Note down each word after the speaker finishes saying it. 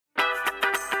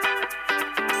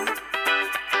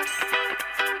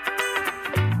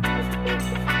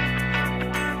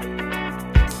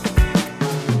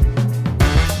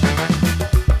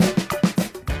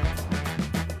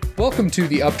Welcome to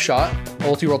the Upshot,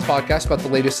 multi-world podcast about the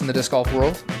latest in the disc golf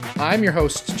world. I'm your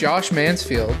host, Josh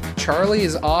Mansfield. Charlie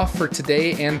is off for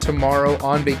today and tomorrow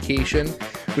on vacation,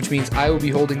 which means I will be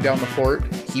holding down the fort.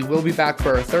 He will be back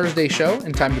for our Thursday show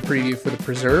in time to preview for the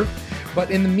Preserve. But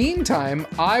in the meantime,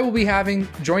 I will be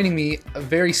joining me a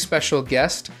very special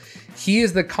guest. He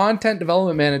is the content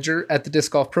development manager at the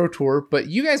Disc Golf Pro Tour, but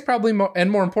you guys probably,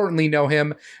 and more importantly, know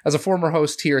him as a former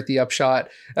host here at the Upshot.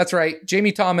 That's right,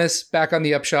 Jamie Thomas, back on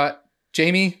the Upshot.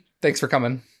 Jamie, thanks for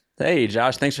coming. Hey,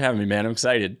 Josh, thanks for having me, man. I'm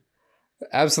excited.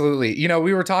 Absolutely. You know,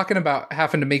 we were talking about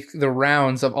having to make the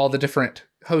rounds of all the different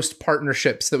host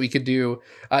partnerships that we could do.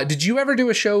 Did you ever do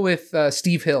a show with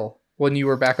Steve Hill when you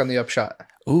were back on the Upshot?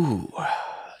 Ooh,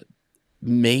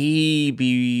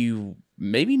 maybe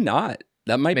not.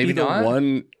 That might be the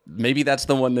one. Maybe that's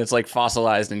the one that's like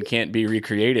fossilized and can't be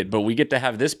recreated. But we get to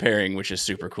have this pairing, which is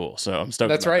super cool. So I'm stoked.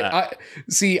 That's about right.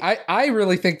 That. I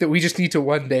really think that we just need to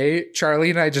one day, Charlie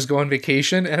and I just go on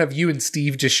vacation and have you and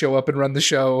Steve just show up and run the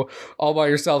show all by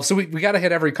yourselves. So we got to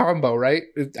hit every combo, right?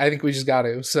 I think we just got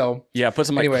to. So yeah, put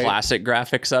some classic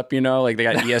graphics up. You know, like they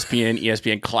got ESPN,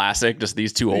 ESPN Classic. Just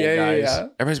these two old guys. Yeah.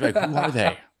 Everybody's like, who are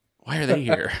they? Why are they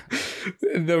here?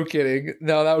 No kidding.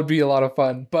 No, that would be a lot of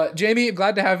fun. But Jamie,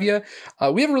 glad to have you.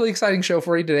 We have a really exciting show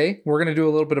for you today. We're going to do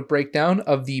a little bit of breakdown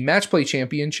of the Match Play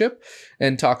Championship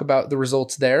and talk about the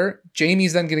results there.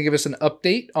 Jamie's then going to give us an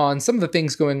update on some of the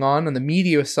things going on the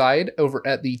media side over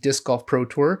at the Disc Golf Pro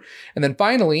Tour. And then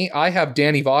finally, I have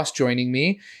Danny Voss joining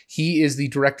me. He is the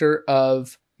director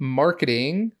of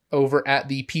marketing over at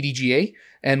the PDGA.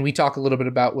 And we talk a little bit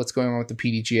about what's going on with the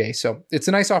PDGA. So it's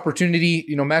a nice opportunity.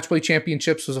 You know, Match Play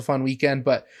Championships was a fun weekend,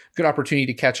 but good opportunity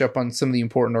to catch up on some of the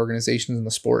important organizations in the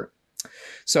sport.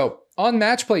 So on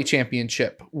Match Play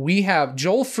Championship, we have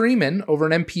Joel Freeman over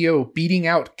an MPO beating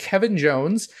out Kevin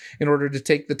Jones in order to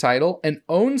take the title, and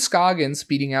Owen Scoggins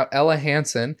beating out Ella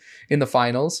Hansen in the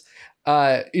finals.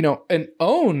 And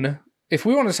Owen, if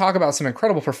we want to talk about some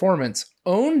incredible performance,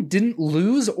 Owen didn't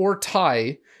lose or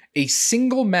tie a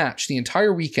single match the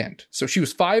entire weekend. So she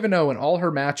was 5-0 in all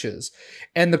her matches.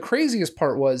 And the craziest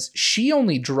part was she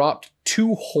only dropped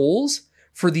 2 holes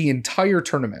for the entire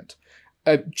tournament.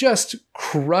 Just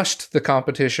crushed the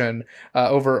competition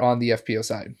over on the FPO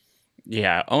side.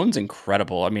 Yeah, Owen's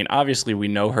incredible. I mean, obviously we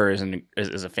know her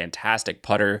as a fantastic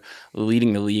putter,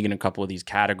 leading the league in a couple of these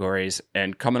categories,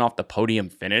 and coming off the podium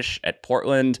finish at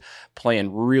Portland,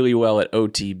 playing really well at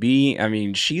OTB. I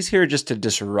mean, she's here just to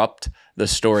disrupt the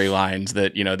storylines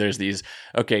that, you know, there's these,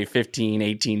 15,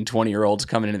 18, 20-year-olds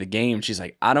coming into the game. She's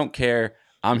like, I don't care.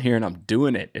 I'm here and I'm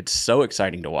doing it. It's so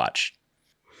exciting to watch.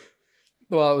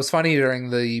 Well, it was funny during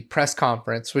the press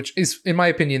conference, which is, in my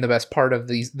opinion, the best part of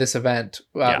this event.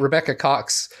 Rebecca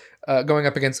Cox, going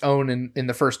up against Owen in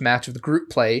the first match of the group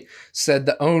play, said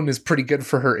that Owen is pretty good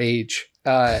for her age.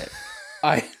 I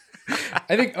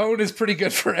think Owen is pretty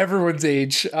good for everyone's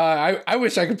age. I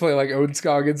wish I could play like Owen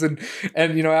Scoggins, and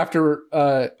you know, after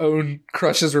Owen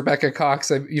crushes Rebecca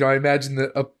Cox, I imagine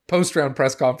that a post-round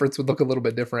press conference would look a little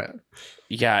bit different.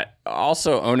 Yeah.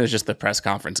 Also, Owen is just the press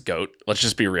conference goat. Let's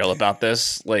just be real about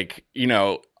this. Like, you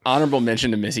know, honorable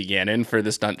mention to Missy Gannon for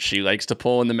the stunt she likes to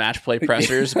pull in the match play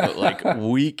pressers, but like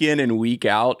week in and week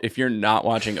out, if you're not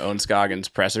watching Owen Scoggins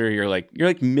presser, you're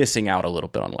like missing out a little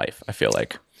bit on life, I feel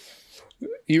like.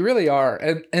 You really are.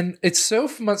 And it's so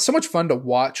much fun to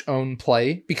watch Owen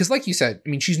play because, like you said, I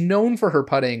mean, she's known for her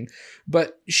putting,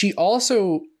 but she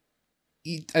also,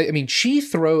 she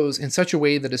throws in such a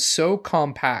way that is so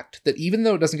compact that even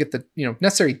though it doesn't get the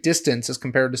necessary distance as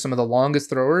compared to some of the longest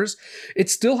throwers, it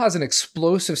still has an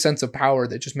explosive sense of power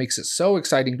that just makes it so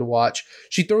exciting to watch.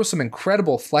 She throws some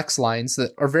incredible flex lines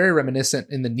that are very reminiscent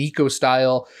in the Nico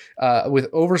style,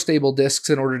 with overstable discs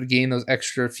in order to gain those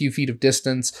extra few feet of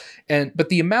distance. But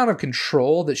the amount of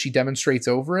control that she demonstrates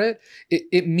over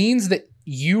it means that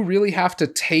you really have to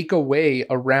take away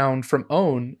a round from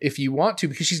Owen if you want to,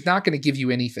 because she's not going to give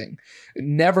you anything. It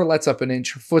never lets up an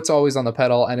inch. Her foot's always on the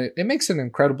pedal, and it makes it an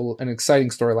incredible and exciting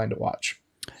storyline to watch.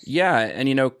 Yeah,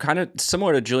 and kind of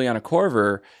similar to Juliana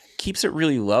Korver, keeps it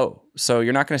really low. So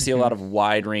you're not going to see a lot of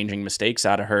wide-ranging mistakes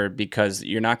out of her because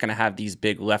you're not going to have these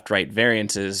big left-right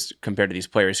variances compared to these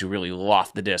players who really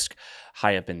loft the disc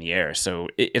high up in the air. So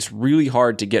it's really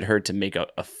hard to get her to make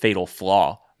a fatal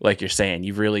flaw. Like you're saying,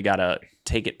 you've really got to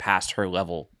take it past her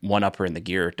level, one up her in the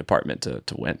gear department to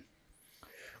win.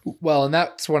 Well, and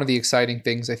that's one of the exciting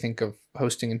things I think of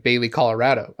hosting in Bailey,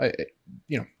 Colorado.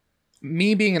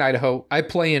 Me being in Idaho, I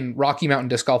play in Rocky Mountain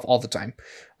disc golf all the time.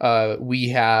 We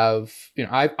have,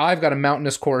 I've got a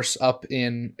mountainous course up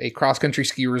in a cross country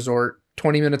ski resort,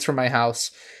 20 minutes from my house.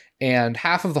 and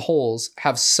half of the holes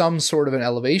have some sort of an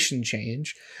elevation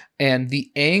change. And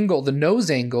the angle, the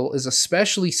nose angle, is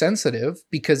especially sensitive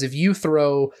because if you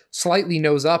throw slightly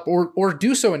nose up or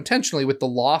do so intentionally with the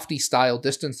lofty style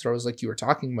distance throws like you were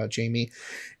talking about, Jamie,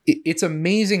 it's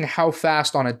amazing how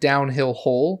fast on a downhill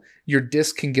hole your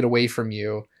disc can get away from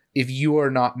you if you are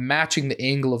not matching the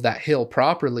angle of that hill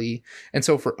properly. And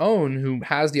so for Owen, who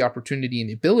has the opportunity and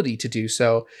the ability to do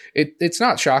so, it's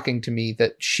not shocking to me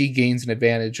that she gains an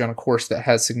advantage on a course that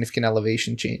has significant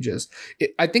elevation changes.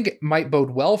 I think it might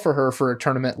bode well for her for a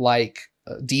tournament like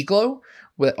D-Glow,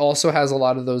 that also has a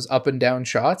lot of those up and down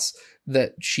shots,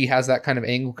 that she has that kind of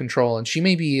angle control, and she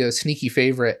may be a sneaky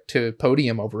favorite to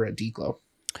podium over at D-Glow.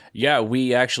 Yeah,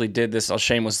 we actually did this. I'll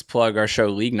shameless plug our show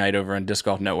League Night over on Disc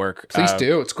Golf Network. Please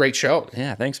do. It's a great show.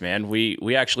 Yeah, thanks, man.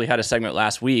 We actually had a segment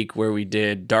last week where we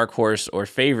did dark horse or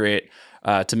favorite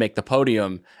to make the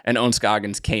podium, and Owen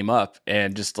Scoggins came up,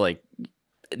 and just like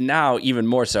now even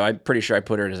more so. I'm pretty sure I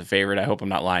put her as a favorite. I hope I'm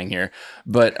not lying here.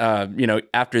 But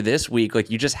after this week, like,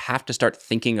 you just have to start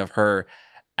thinking of her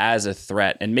as a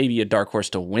threat and maybe a dark horse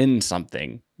to win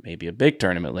something, maybe a big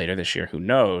tournament later this year. Who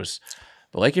knows?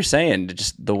 But like you're saying,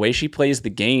 just the way she plays the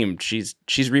game, she's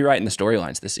rewriting the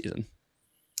storylines this season.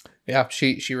 Yeah,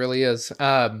 she really is.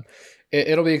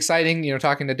 It'll be exciting,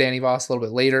 talking to Danny Voss a little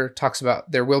bit later, talks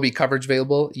about there will be coverage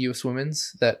available, U.S.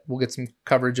 Women's, that we'll get some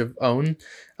coverage of Owen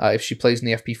if she plays in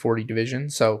the FP40 division.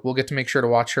 So we'll get to make sure to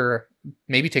watch her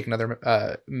maybe take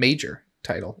another major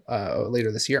title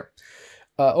later this year.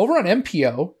 Over on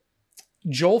MPO,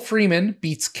 Joel Freeman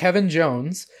beats Kevin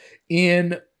Jones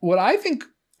in what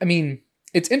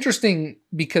it's interesting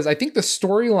because I think the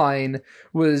storyline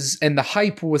and the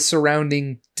hype was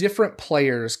surrounding different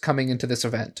players coming into this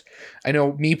event. I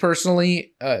know me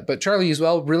personally, but Charlie as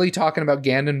well, really talking about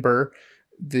Gandon Burr,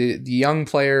 the young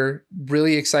player,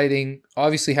 really exciting,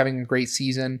 obviously having a great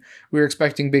season. We were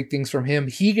expecting big things from him.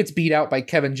 He gets beat out by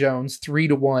Kevin Jones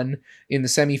 3-1 in the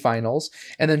semifinals.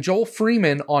 And then Joel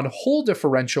Freeman on hole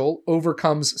differential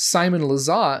overcomes Simon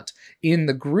Lizotte in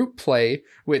the group play,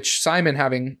 which Simon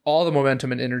having all the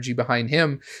momentum and energy behind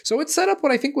him. So it set up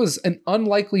what I think was an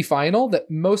unlikely final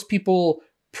that most people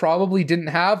probably didn't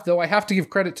have, though I have to give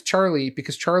credit to Charlie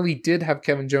because Charlie did have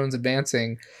Kevin Jones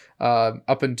advancing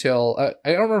up until,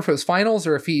 I don't remember if it was finals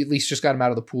or if he at least just got him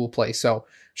out of the pool play. So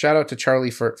shout out to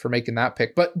Charlie for making that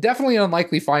pick, but definitely an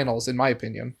unlikely finals in my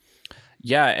opinion.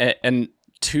 Yeah. And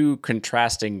two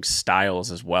contrasting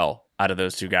styles as well out of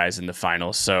those two guys in the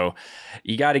finals. So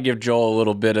you got to give Joel a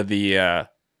little bit of the,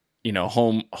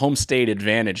 home state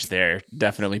advantage there.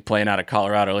 Definitely playing out of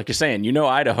Colorado. Like you're saying,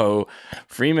 Idaho,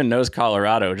 Freeman knows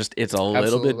Colorado. Just it's a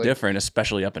little bit different,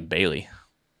 especially up in Bailey.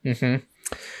 Mm-hmm.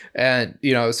 And,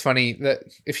 it's funny that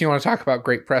if you want to talk about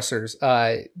great pressers,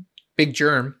 Big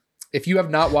Germ, if you have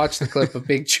not watched the clip of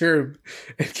Big Germ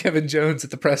and Kevin Jones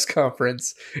at the press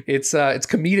conference, it's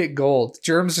comedic gold.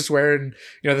 Germ's just wearing,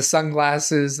 the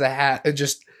sunglasses, the hat, and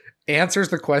just answers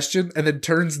the question and then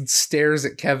turns and stares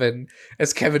at Kevin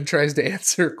as Kevin tries to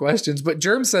answer questions. But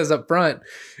Germ says up front,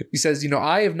 he says,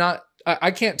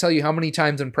 I can't tell you how many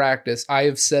times in practice I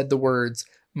have said the words,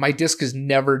 my disc has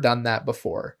never done that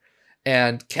before.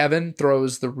 And Kevin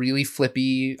throws the really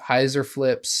flippy hyzer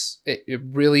flips. It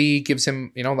really gives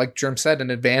him, like Germ said,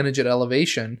 an advantage at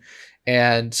elevation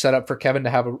and set up for Kevin to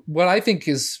have what I think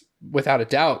is, without a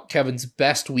doubt, Kevin's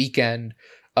best weekend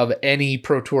of any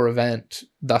Pro Tour event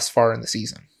thus far in the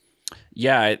season.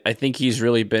 Yeah, I think he's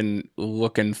really been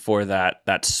looking for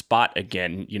that spot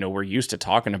again. We're used to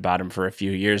talking about him for a few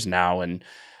years now, and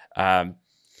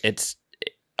it's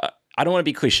I don't want to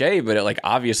be cliche, but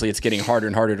obviously it's getting harder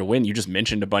and harder to win. You just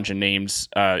mentioned a bunch of names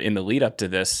in the lead up to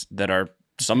this that are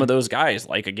some of those guys,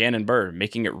 like Gandon Burr,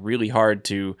 making it really hard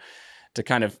to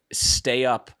kind of stay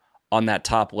up on that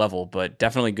top level. But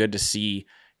definitely good to see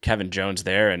Kevin Jones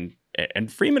there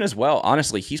and Freeman as well.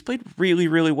 Honestly, he's played really,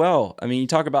 really well. I mean, you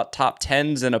talk about top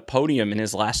tens and a podium in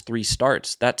his last 3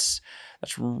 starts. That's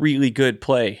really good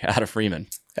play out of Freeman.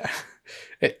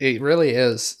 It really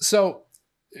is. So,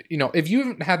 if you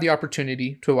haven't had the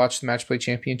opportunity to watch the Match Play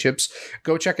Championships,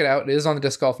 go check it out. It is on the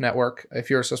Disc Golf Network if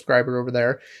you're a subscriber over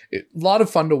there. A lot of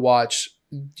fun to watch.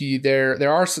 There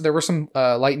were some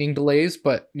lightning delays,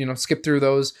 but skip through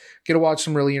those. Get to watch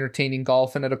some really entertaining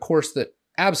golf, and at a course that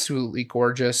absolutely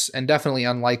gorgeous and definitely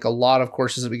unlike a lot of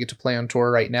courses that we get to play on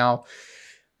tour right now.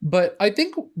 But I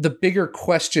think the bigger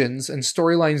questions and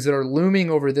storylines that are looming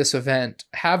over this event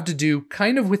have to do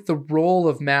kind of with the role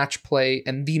of match play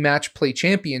and the Match Play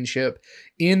Championship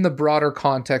in the broader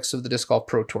context of the Disc Golf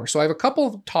Pro Tour. So I have a couple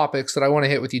of topics that I want to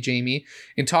hit with you, Jamie,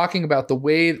 in talking about the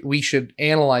way we should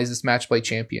analyze this Match Play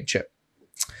Championship.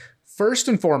 First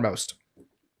and foremost,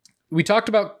 we talked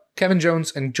about Kevin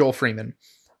Jones and Joel Freeman.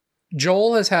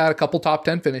 Joel has had a couple top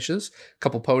 10 finishes, a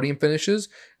couple podium finishes,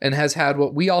 and has had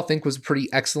what we all think was a pretty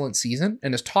excellent season,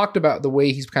 and has talked about the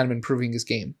way he's kind of improving his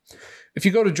game. If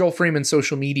you go to Joel Freeman's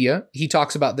social media, he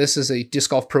talks about this as a Disc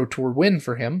Golf Pro Tour win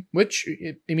for him, which,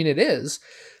 I mean, it is.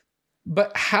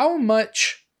 But how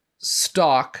much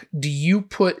stock do you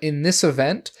put in this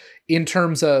event in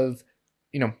terms of,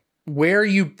 where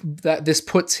that this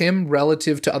puts him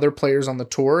relative to other players on the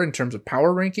tour in terms of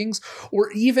power rankings,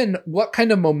 or even what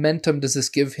kind of momentum does this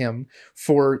give him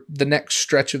for the next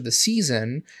stretch of the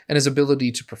season and his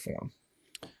ability to perform?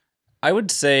 I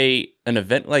would say an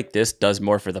event like this does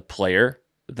more for the player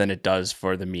than it does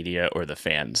for the media or the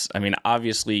fans. I mean,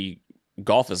 obviously,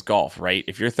 golf is golf, right?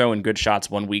 If you're throwing good shots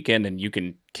one weekend and you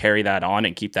can carry that on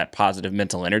and keep that positive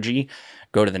mental energy,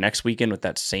 go to the next weekend with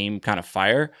that same kind of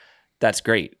fire, that's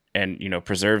great. And,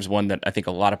 preserves one that I think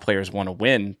a lot of players want to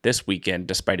win this weekend,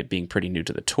 despite it being pretty new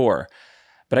to the tour.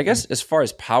 But I guess as far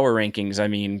as power rankings, I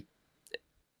mean,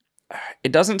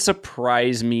 it doesn't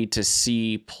surprise me to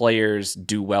see players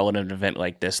do well in an event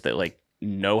like this that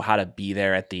know how to be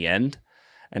there at the end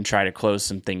and try to close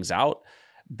some things out.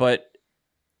 But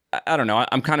I don't know.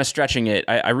 I'm kind of stretching it.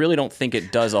 I really don't think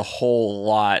it does a whole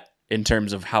lot in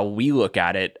terms of how we look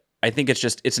at it. I think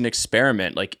it's an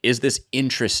experiment. Is this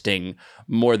interesting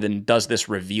more than does this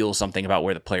reveal something about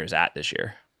where the player's at this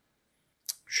year?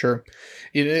 Sure.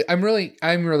 I'm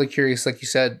really curious. Like you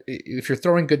said, if you're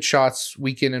throwing good shots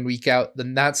week in and week out,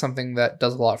 then that's something that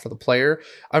does a lot for the player.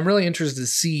 I'm really interested to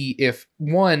see if,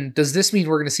 one, does this mean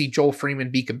we're going to see Joel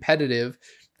Freeman be competitive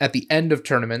at the end of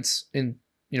tournaments in,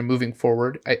 moving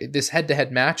forward? This head-to-head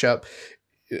matchup.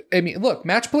 I mean, look,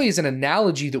 match play is an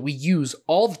analogy that we use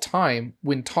all the time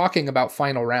when talking about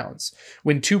final rounds.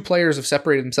 When two players have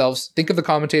separated themselves, think of the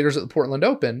commentators at the Portland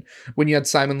Open when you had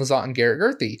Simon Lizotte and Garrett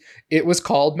Gerthy. It was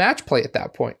called match play at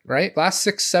that point, right? Last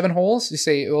 6-7 holes, you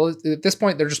say, well, at this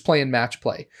point, they're just playing match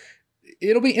play.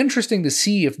 It'll be interesting to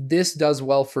see if this does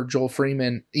well for Joel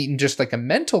Freeman in just like a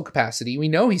mental capacity. We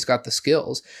know he's got the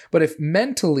skills, but if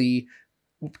mentally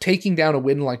taking down a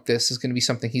win like this is going to be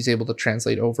something he's able to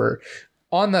translate over.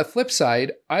 On the flip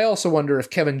side, I also wonder if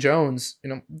Kevin Jones,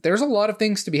 there's a lot of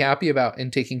things to be happy about in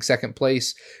taking second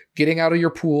place, getting out of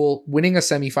your pool, winning a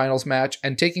semifinals match,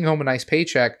 and taking home a nice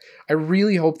paycheck. I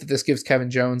really hope that this gives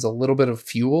Kevin Jones a little bit of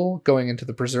fuel going into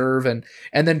the preserve and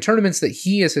then tournaments that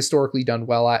he has historically done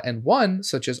well at and won,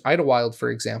 such as Idlewild, for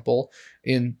example,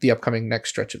 in the upcoming next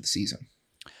stretch of the season.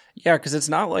 Yeah, because it's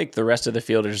not like the rest of the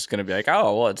field is just going to be like,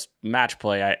 oh, well, it's match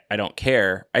play. I don't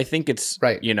care. I think it's,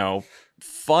 right.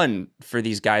 Fun for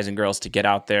these guys and girls to get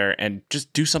out there and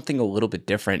just do something a little bit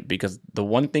different, because the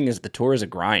one thing is the tour is a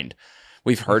grind.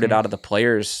 We've heard it out of the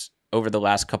players over the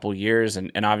last couple of years,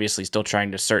 and obviously still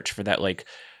trying to search for that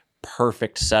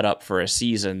perfect setup for a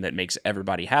season that makes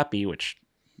everybody happy, which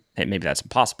maybe that's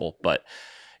impossible, but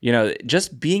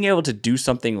just being able to do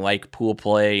something like pool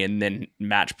play and then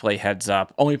match play heads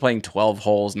up, only playing 12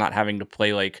 holes, not having to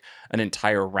play an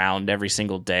entire round every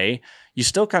single day, you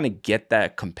still kind of get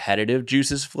that competitive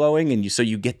juices flowing, and so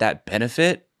you get that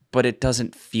benefit, but it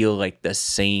doesn't feel like the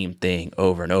same thing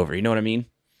over and over. You know what I mean?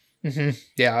 Mm-hmm.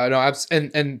 Yeah, I know,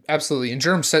 and absolutely. And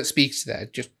Jerm speaks to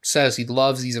that. Just says he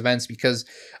loves these events because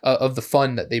of the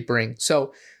fun that they bring.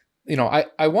 So,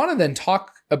 I want to then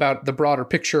talk about the broader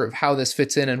picture of how this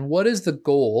fits in and what is the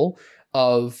goal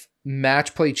of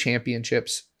match play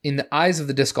championships in the eyes of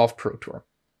the Disc Golf Pro Tour.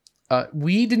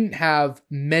 We didn't have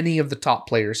many of the top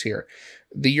players here.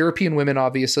 The European women,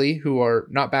 obviously, who are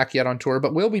not back yet on tour,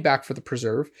 but will be back for the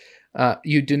preserve.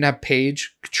 You didn't have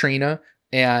Paige, Katrina,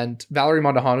 and Valerie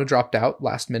Mondahanu dropped out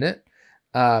last minute.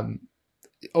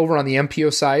 Over on the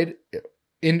MPO side,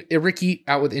 Ricky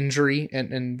out with injury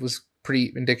and was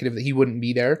pretty indicative that he wouldn't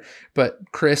be there. But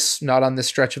Chris not on this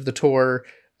stretch of the tour.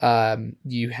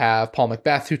 You have Paul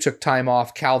Macbeth, who took time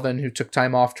off, Calvin, who took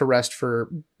time off to rest for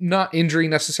not injury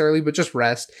necessarily, but just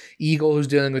rest, Eagle, who's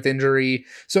dealing with injury.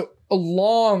 So a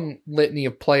long litany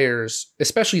of players,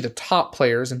 especially the top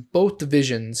players in both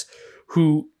divisions,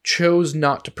 who chose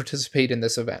not to participate in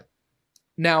this event.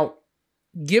 Now,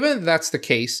 given that's the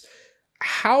case,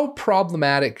 how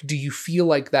problematic do you feel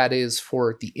like that is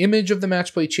for the image of the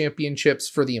Match Play Championships,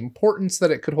 for the importance that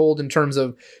it could hold in terms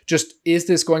of just, is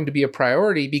this going to be a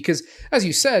priority? Because as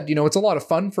you said, it's a lot of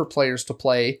fun for players to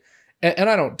play.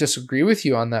 And I don't disagree with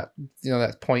you on that,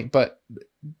 that point, but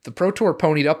the Pro Tour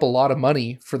ponied up a lot of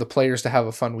money for the players to have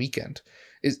a fun weekend.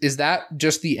 Is that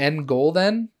just the end goal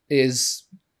then? Is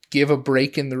give a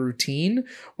break in the routine?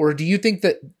 Or do you think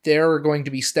that there are going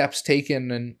to be steps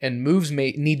taken and moves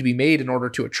need to be made in order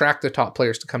to attract the top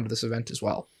players to come to this event as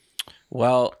well?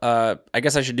 Well, I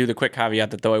guess I should do the quick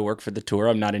caveat that though I work for the tour,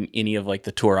 I'm not in any of like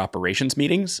the tour operations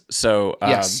meetings. So,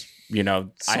 Yes. you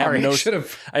know, Sorry, I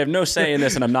have no say in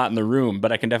this, and I'm not in the room,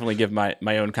 but I can definitely give my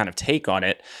own kind of take on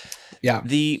it. Yeah.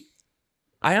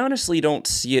 I honestly don't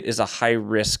see it as a high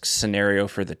risk scenario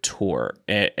for the tour,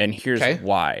 and here's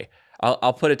why.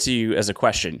 I'll put it to you as a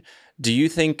question. Do you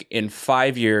think in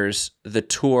 5 years the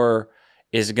tour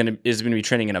is going to be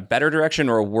trending in a better direction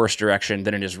or a worse direction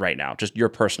than it is right now? Just your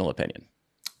personal opinion.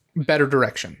 Better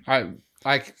direction.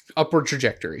 I upward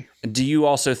trajectory. Do you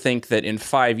also think that in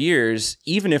 5 years,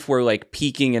 even if we're like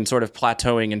peaking and sort of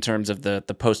plateauing in terms of the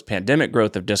post-pandemic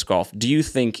growth of disc golf, do you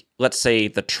think, let's say,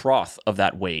 the trough of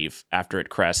that wave after it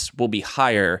crests will be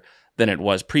higher than it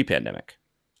was pre-pandemic?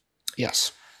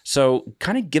 Yes. So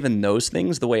kind of given those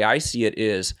things, the way I see it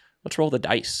is, let's roll the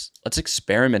dice. Let's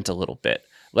experiment a little bit.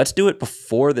 Let's do it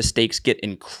before the stakes get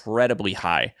incredibly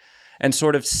high and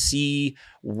sort of see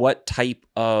what type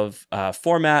of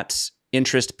formats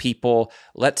interest people.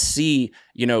 Let's see,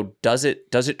 does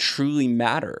it truly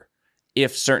matter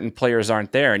if certain players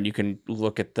aren't there? And you can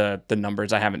look at the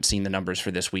numbers. I haven't seen the numbers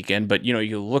for this weekend, but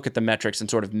you look at the metrics and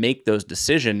sort of make those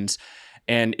decisions.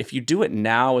 And if you do it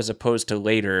now as opposed to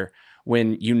later,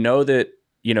 when that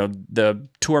the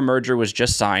tour merger was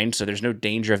just signed, so there's no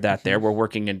danger of that there. We're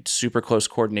working in super close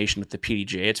coordination with the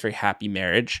PDGA. It's a very happy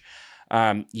marriage.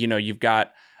 You've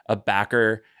got a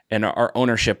backer and our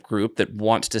ownership group that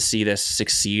wants to see this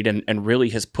succeed and really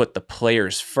has put the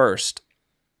players first.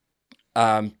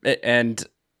 When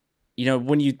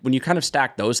you kind of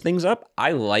stack those things up,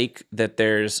 I like that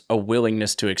there's a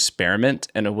willingness to experiment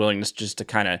and a willingness just to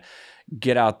kind of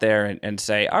get out there and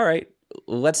say, all right,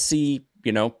 let's see,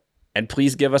 and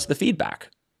please give us the feedback.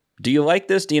 Do you like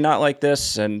this? Do you not like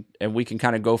this? And we can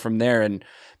kind of go from there. And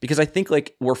because I think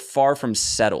like we're far from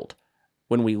settled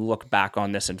when we look back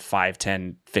on this in 5,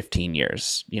 10, 15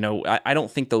 years. I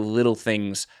don't think the little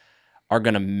things are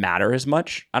going to matter as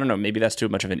much. I don't know. Maybe that's too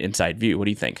much of an inside view. What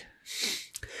do you think?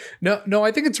 No,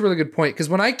 I think it's a really good point, because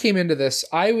when I came into this,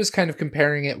 I was kind of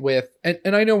comparing it with,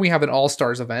 and I know we have an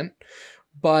All-Stars event,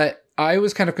 but I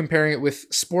was kind of comparing it with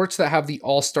sports that have the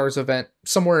All-Stars event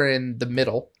somewhere in the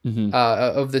middle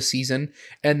of the season,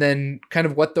 and then kind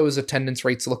of what those attendance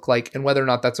rates look like and whether or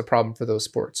not that's a problem for those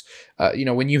sports.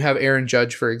 When you have Aaron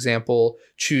Judge, for example,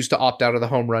 choose to opt out of the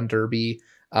home run derby,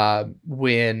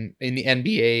 when in the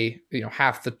NBA,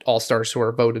 half the All-Stars who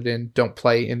are voted in don't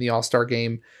play in the All-Star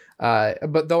game.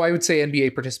 But though I would say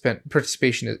NBA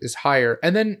participation is higher.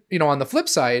 And then, on the flip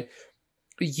side,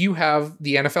 you have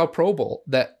the NFL Pro Bowl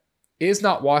that is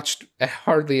not watched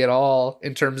hardly at all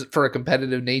in terms for a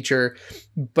competitive nature,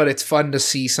 but it's fun to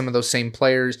see some of those same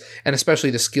players, and especially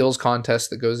the skills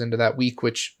contest that goes into that week,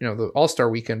 which, the All-Star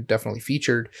weekend definitely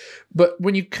featured. But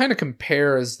when you kind of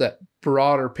compare as that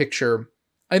broader picture,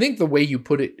 I think the way you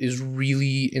put it is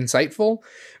really insightful,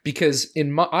 because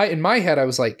in my head, I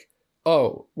was like,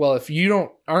 oh, well, if you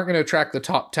aren't going to attract the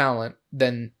top talent,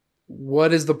 then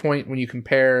what is the point when you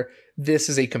compare this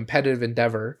as a competitive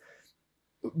endeavor?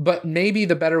 But maybe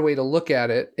the better way to look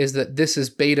at it is that this is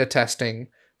beta testing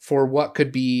for what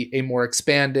could be a more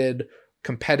expanded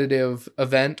competitive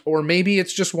event, or maybe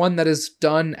it's just one that is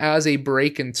done as a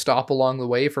break and stop along the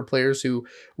way for players who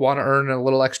want to earn a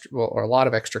little extra, or a lot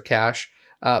of extra cash,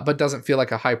 but doesn't feel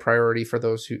like a high priority for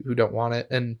those who don't want it,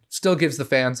 and still gives the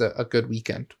fans a good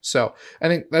weekend. So I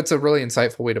think that's a really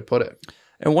insightful way to put it.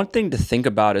 And one thing to think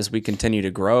about as we continue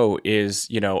to grow is,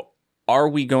 are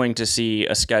we going to see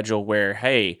a schedule where,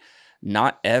 hey,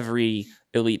 not every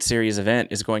Elite Series event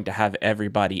is going to have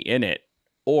everybody in it?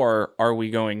 Or are we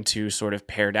going to sort of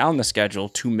pare down the schedule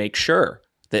to make sure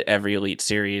that every Elite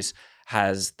Series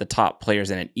has the top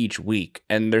players in it each week?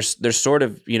 And there's sort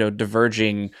of,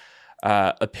 diverging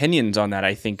opinions on that,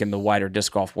 I think, in the wider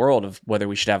disc golf world, of whether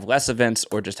we should have less events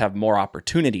or just have more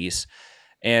opportunities.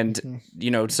 And,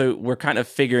 so we're kind of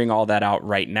figuring all that out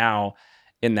right now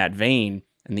in that vein.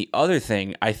 And the other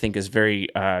thing I think is very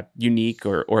unique,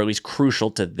 or at least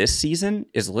crucial to this season,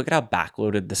 is look at how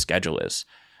backloaded the schedule is.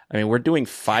 I mean, we're doing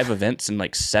 5 events in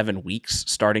like 7 weeks,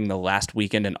 starting the last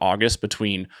weekend in August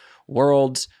between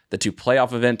Worlds, the 2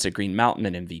 playoff events at Green Mountain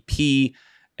and MVP,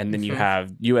 and then you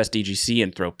have USDGC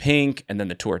and Throw Pink, and then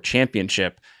the Tour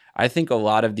Championship. I think a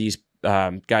lot of these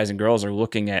guys and girls are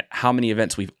looking at how many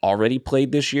events we've already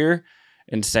played this year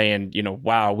and saying,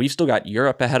 wow, we've still got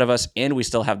Europe ahead of us, and we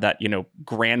still have that,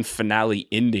 grand finale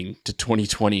ending to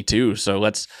 2022. So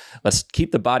let's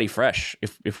keep the body fresh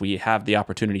if we have the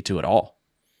opportunity to at all.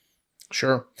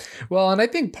 Sure. Well, and I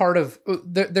think part of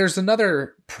there's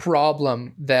another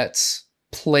problem that's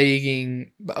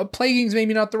plaguing is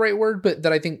maybe not the right word, but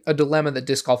that I think a dilemma that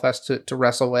disc golf has to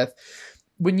wrestle with.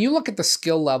 When you look at the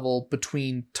skill level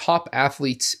between top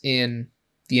athletes in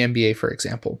the NBA, for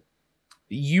example,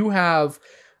 you have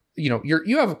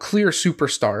clear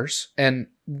superstars, and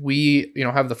we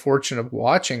have the fortune of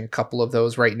watching a couple of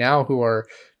those right now who are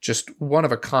just one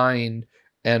of a kind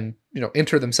and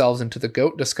enter themselves into the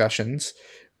GOAT discussions.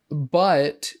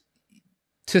 But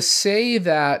to say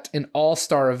that an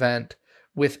all-star event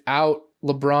without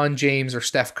LeBron James or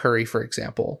Steph Curry, for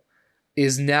example,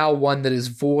 is now one that is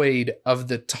void of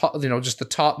the top, just the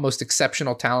top most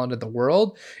exceptional talent in the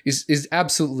world is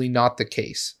absolutely not the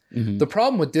case. Mm-hmm. The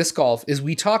problem with disc golf is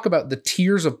we talk about the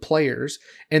tiers of players,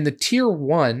 and the tier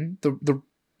one,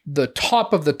 the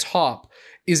top of the top,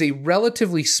 is a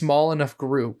relatively small enough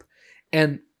group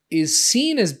and is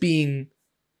seen as being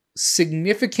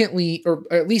significantly, or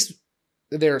at least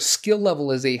their skill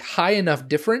level is a high enough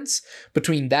difference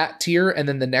between that tier and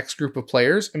then the next group of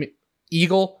players. I mean,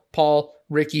 Eagle, Paul,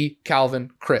 Ricky,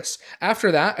 Calvin, Chris. After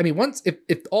that, I mean,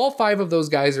 if all 5 of those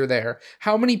guys are there,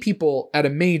 how many people at a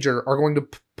major are going to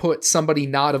put somebody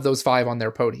not of those 5 on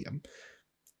their podium?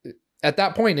 At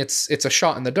that point, it's a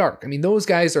shot in the dark. I mean, those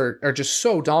guys are just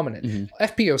so dominant. Mm-hmm.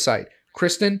 FPO side,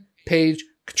 Kristen, Paige,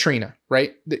 Katrina,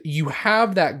 right? You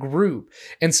have that group.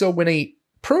 And so when a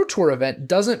Pro Tour event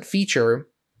doesn't feature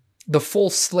the full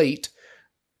slate,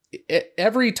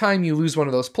 every time you lose one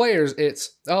of those players,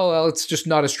 it's just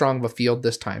not as strong of a field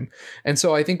this time. And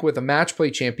so I think with a match play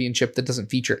championship that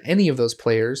doesn't feature any of those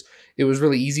players, it was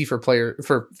really easy for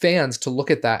fans to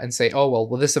look at that and say, oh, well,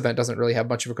 this event doesn't really have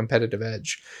much of a competitive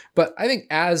edge. But I think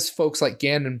as folks like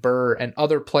Gannon Burr and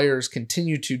other players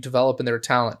continue to develop in their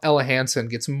talent, Ella Hansen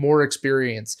gets more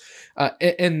experience,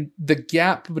 and the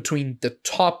gap between the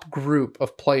top group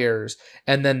of players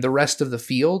and then the rest of the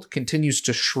field continues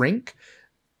to shrink.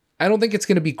 I don't think it's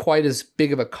going to be quite as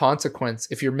big of a consequence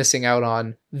if you're missing out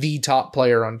on the top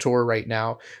player on tour right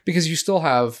now, because you still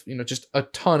have, just a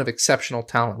ton of exceptional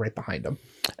talent right behind them.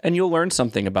 And you'll learn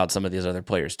something about some of these other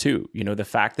players too. The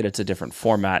fact that it's a different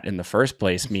format in the first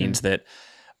place means that,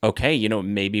 okay,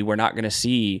 maybe we're not going to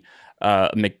see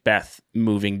Macbeth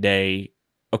moving day.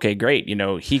 Okay, great.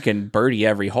 He can birdie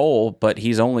every hole, but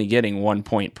he's only getting 1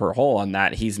 point per hole on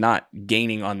that. He's not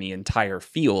gaining on the entire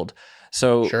field.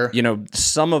 So, sure.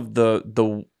 Some of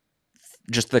the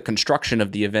just the construction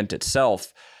of the event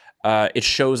itself, it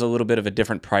shows a little bit of a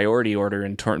different priority order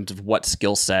in terms of what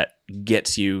skill set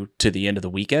gets you to the end of the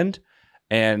weekend.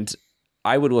 And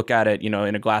I would look at it, in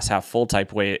a glass half full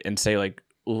type way and say, like,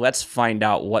 let's find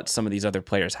out what some of these other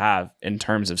players have in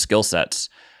terms of skill sets,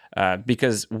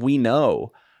 because we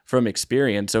know from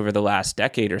experience over the last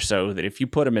decade or so that if you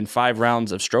put them in 5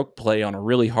 rounds of stroke play on a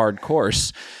really hard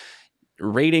course,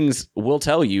 ratings will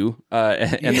tell you,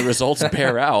 and the results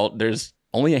bear out. There's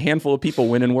only a handful of people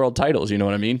winning world titles. You know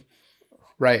what I mean?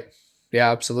 Right.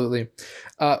 Yeah, absolutely.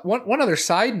 One other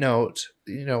side note,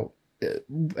 and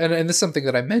this is something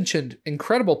that I mentioned,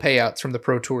 incredible payouts from the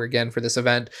Pro Tour again for this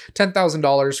event.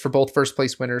 $10,000 for both first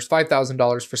place winners,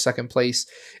 $5,000 for second place.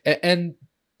 And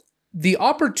the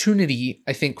opportunity,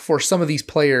 I think, for some of these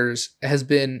players has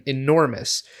been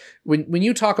enormous. When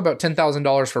you talk about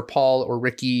 $10,000 for Paul or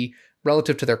Ricky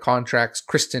relative to their contracts,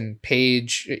 Kristen,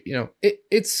 Paige,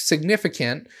 it's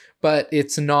significant, but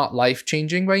it's not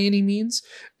life-changing by any means.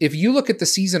 If you look at the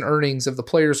season earnings of the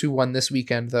players who won this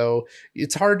weekend, though,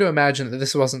 it's hard to imagine that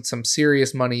this wasn't some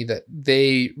serious money that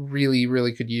they really,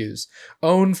 really could use.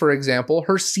 Own, for example,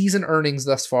 her season earnings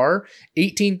thus far,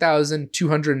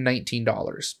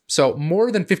 $18,219. So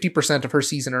more than 50% of her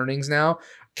season earnings now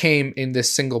came in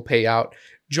this single payout.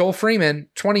 Joel Freeman,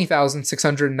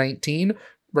 $20,619.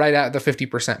 Right at the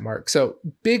 50% mark. So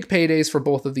big paydays for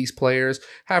both of these players.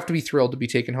 Have to be thrilled to be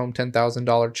taking home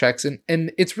 $10,000 checks. And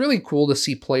it's really cool to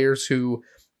see players who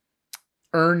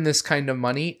earn this kind of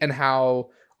money and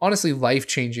how honestly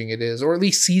life-changing it is, or at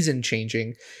least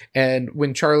season-changing. And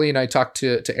when Charlie and I talked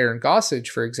to Aaron Gossage,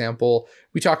 for example,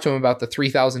 we talked to him about the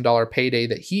 $3,000 payday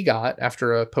that he got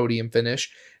after a podium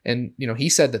finish. And, he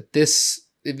said that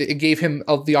it gave him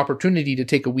the opportunity to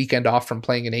take a weekend off from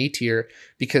playing an A tier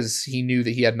because he knew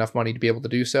that he had enough money to be able to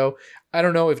do so. I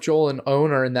don't know if Joel and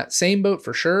Owen are in that same boat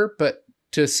for sure, but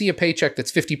to see a paycheck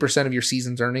that's 50% of your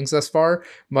season's earnings thus far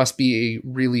must be a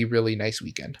really, really nice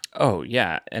weekend. Oh,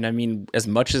 yeah. And I mean, as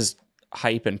much as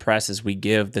hype and press as we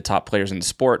give the top players in the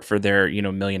sport for their,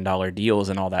 $1 million deals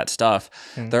and all that stuff,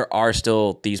 there are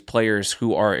still these players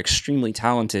who are extremely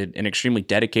talented and extremely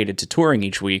dedicated to touring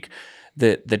each week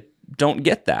that don't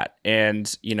get that.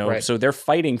 And, right. So they're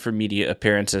fighting for media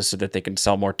appearances so that they can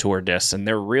sell more tour discs. And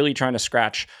they're really trying to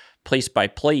scratch place by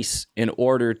place in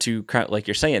order to, like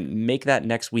you're saying, make that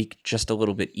next week just a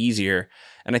little bit easier.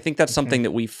 And I think that's something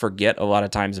that we forget a lot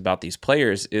of times about these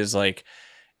players is like,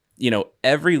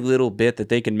 every little bit that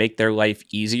they can make their life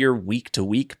easier week to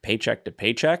week, paycheck to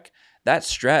paycheck, that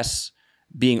stress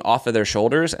being off of their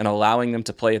shoulders and allowing them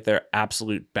to play at their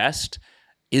absolute best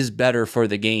is better for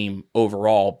the game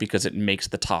overall because it makes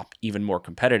the top even more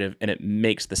competitive and it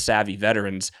makes the savvy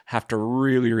veterans have to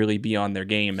really, really be on their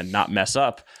game and not mess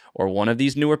up. Or one of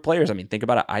these newer players, I mean, think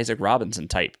about an Isaac Robinson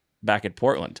type back at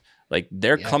Portland. Like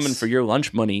they're coming for your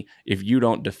lunch money if you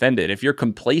don't defend it. If you're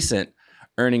complacent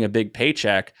earning a big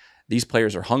paycheck, these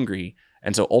players are hungry.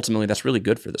 And so ultimately that's really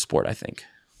good for the sport, I think.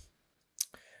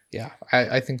 Yeah,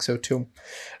 I think so too.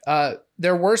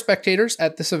 There were spectators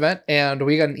at this event, and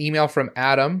we got an email from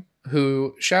Adam,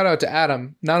 who, shout out to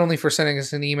Adam, not only for sending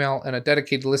us an email and a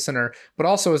dedicated listener, but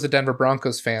also as a Denver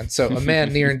Broncos fan. So a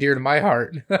man near and dear to my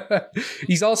heart.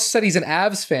 He's also said he's an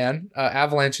Avs fan.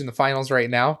 Avalanche in the finals right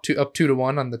now, up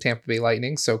 2-1 on the Tampa Bay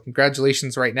Lightning. So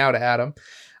congratulations right now to Adam.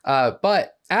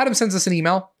 But Adam sends us an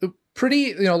email.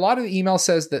 A lot of the email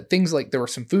says that things like there were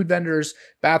some food vendors,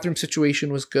 bathroom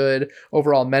situation was good,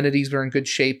 overall amenities were in good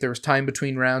shape. There was time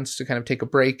between rounds to kind of take a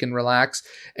break and relax.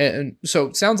 And so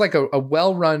it sounds like a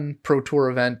well-run Pro Tour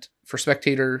event for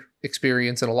spectator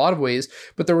experience in a lot of ways.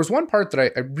 But there was one part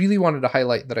that I really wanted to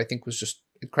highlight that I think was just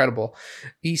incredible.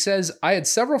 He says, I had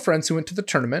several friends who went to the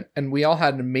tournament and we all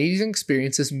had amazing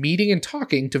experiences meeting and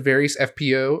talking to various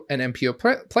FPO and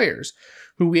MPO players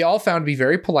who we all found to be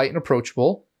very polite and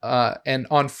approachable. And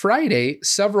on Friday,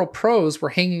 several pros were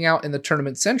hanging out in the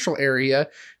tournament central area,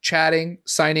 chatting,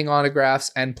 signing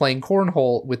autographs, and playing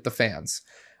cornhole with the fans.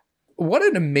 What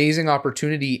an amazing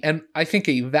opportunity. And I think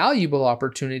a valuable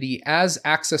opportunity as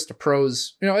access to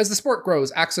pros, as the sport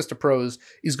grows, access to pros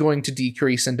is going to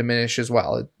decrease and diminish as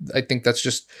well. I think that's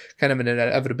just kind of an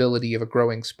inevitability of a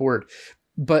growing sport.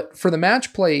 But for the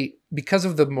match play, because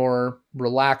of the more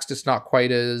relaxed, it's not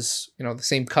quite as, the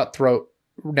same cutthroat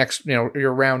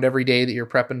you're around every day that you're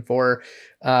prepping for,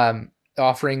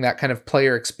 offering that kind of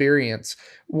player experience.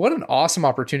 What an awesome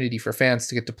opportunity for fans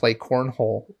to get to play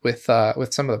cornhole with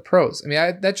some of the pros. I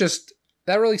mean,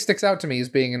 that really sticks out to me as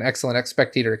being an excellent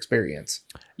spectator experience.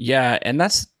 Yeah. And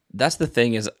that's the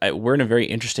thing is we're in a very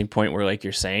interesting point where, like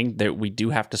you're saying, that we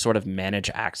do have to sort of manage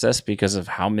access because of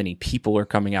how many people are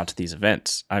coming out to these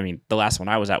events. I mean, the last one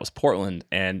I was at was Portland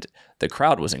and the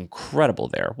crowd was incredible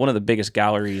there. One of the biggest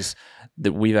galleries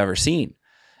that we've ever seen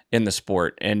in the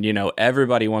sport. And,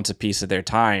 everybody wants a piece of their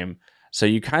time. So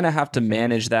you kind of have to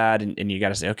manage that. And you got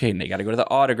to say, okay, they got to go to the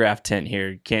autograph tent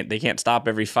here. They can't stop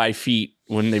every 5 feet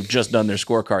when they've just done their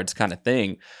scorecards kind of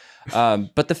thing.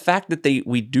 But the fact that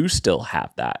we do still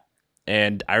have that.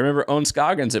 And I remember Owen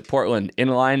Scoggins at Portland in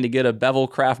line to get a Bevel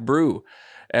craft brew.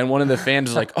 And one of the fans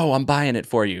was like, oh, I'm buying it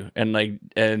for you.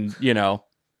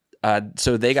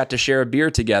 So they got to share a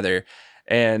beer together.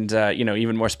 And,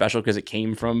 even more special because it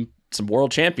came from some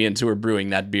world champions who were brewing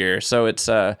that beer. So it's,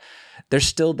 there's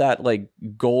still that like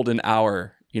golden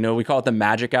hour, we call it the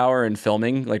magic hour in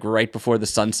filming, like right before the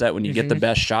sunset when you get the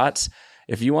best shots.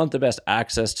 If you want the best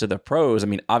access to the pros, I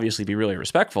mean, obviously be really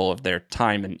respectful of their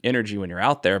time and energy when you're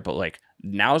out there, but like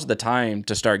now's the time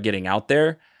to start getting out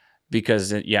there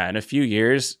because in a few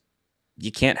years,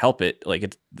 you can't help it.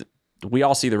 Like we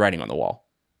all see the writing on the wall.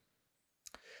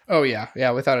 Oh, yeah.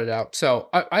 Yeah, without a doubt. So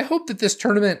I hope that this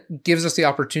tournament gives us the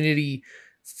opportunity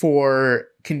for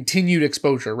continued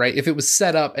exposure, right? If it was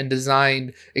set up and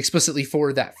designed explicitly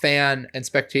for that fan and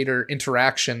spectator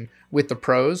interaction with the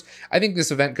pros, I think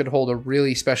this event could hold a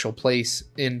really special place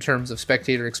in terms of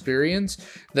spectator experience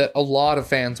that a lot of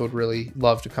fans would really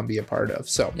love to come be a part of.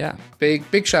 So yeah,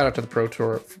 big shout out to the Pro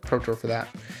Tour for that.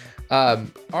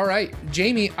 All right,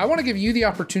 Jamie, I want to give you the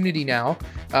opportunity now.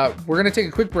 We're going to take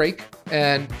a quick break,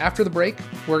 and after the break,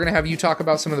 we're going to have you talk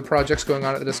about some of the projects going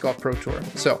on at the Disc Golf Pro Tour.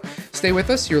 So stay with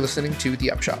us. You're listening to The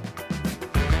Upshot.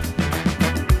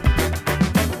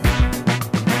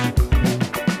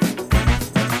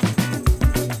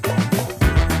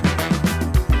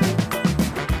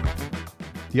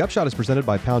 The Upshot is presented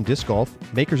by Pound Disc Golf,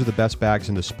 makers of the best bags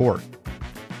in the sport.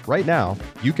 Right now,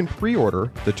 you can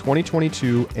pre-order the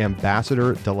 2022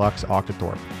 Ambassador Deluxe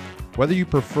Octothorpe. Whether you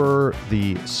prefer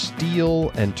the steel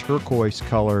and turquoise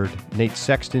colored Nate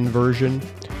Sexton version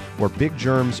or Big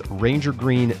Germ's Ranger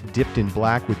Green dipped in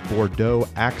black with Bordeaux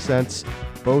accents,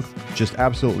 both just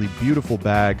absolutely beautiful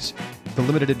bags. The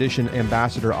limited edition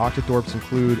Ambassador Octothorpes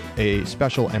include a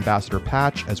special Ambassador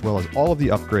patch as well as all of the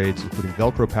upgrades, including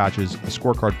Velcro patches, a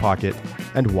scorecard pocket,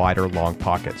 and wider long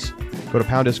pockets. Go to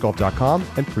PoundDiscGolf.com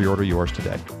and pre-order yours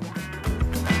today.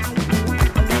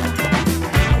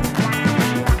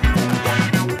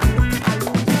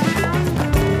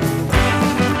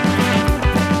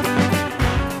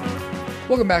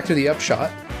 welcome back to the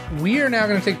Upshot. We are now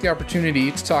going to take the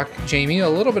opportunity to talk, Jamie, a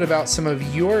little bit about some of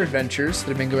your adventures that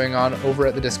have been going on over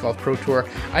at the Disc Golf Pro Tour.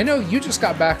 I know you just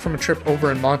got back from a trip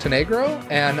over in Montenegro,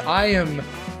 and I am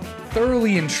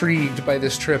thoroughly intrigued by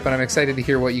this trip, and I'm excited to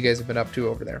hear what you guys have been up to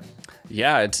over there.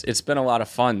 Yeah, it's been a lot of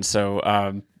fun.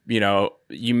 So,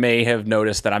 you may have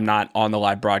noticed that I'm not on the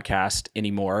live broadcast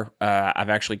anymore.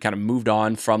 I've actually kind of moved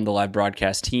on from the live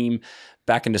broadcast team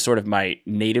back into sort of my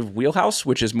native wheelhouse,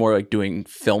 which is more like doing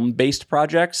film-based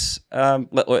projects.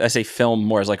 I say film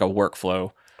more as like a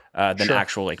workflow than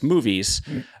actual like movies.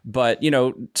 But,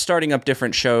 starting up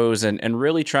different shows and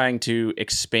really trying to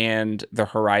expand the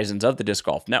horizons of the Disc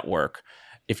Golf Network.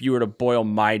 If you were to boil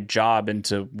my job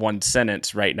into one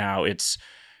sentence right now, it's,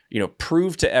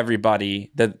 prove to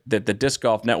everybody that the Disc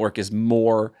Golf Network is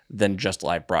more than just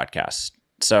live broadcasts.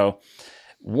 So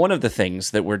one of the things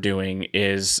that we're doing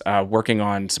is working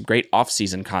on some great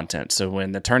off-season content. So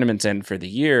when the tournaments end for the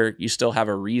year, you still have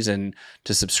a reason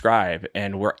to subscribe,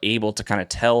 and we're able to kind of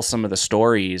tell some of the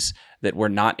stories that we're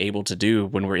not able to do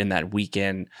when we're in that week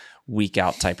in, week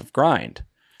out type of grind.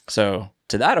 So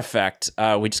to that effect,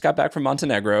 we just got back from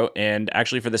Montenegro, and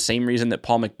actually for the same reason that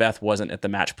Paul Macbeth wasn't at the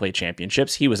Match Play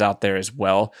Championships, he was out there as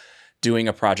well doing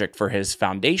a project for his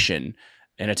foundation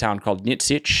in a town called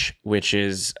Nicic, which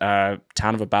is a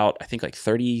town of about, I think, like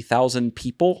 30,000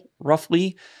 people,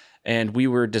 roughly. And we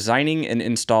were designing and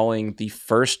installing the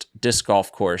first disc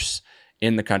golf course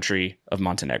in the country of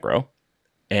Montenegro.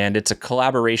 And it's a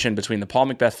collaboration between the Paul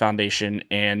Macbeth Foundation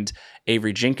and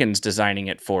Avery Jenkins designing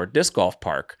it for Disc Golf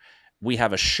Park. We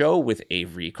have a show with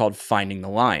Avery called Finding the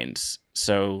Lines.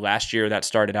 So last year that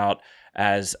started out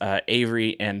as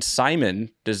Avery and Simon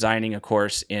designing a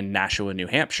course in Nashua, New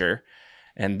Hampshire.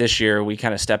 And this year we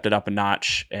kind of stepped it up a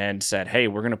notch and said, hey,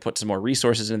 we're going to put some more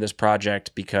resources into this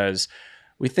project because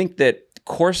we think that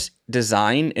course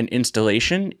design and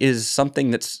installation is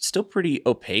something that's still pretty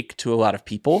opaque to a lot of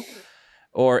people,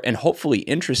 and hopefully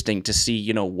interesting to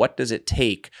see, what does it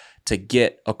take to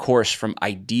get a course from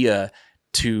idea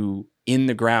to in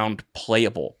the ground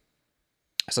playable.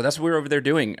 So that's what we were over there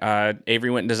doing.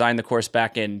 Avery went and designed the course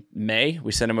back in May.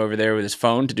 We sent him over there with his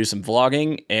phone to do some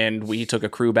vlogging, and we took a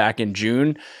crew back in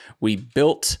June. We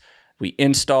built, we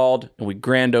installed, and we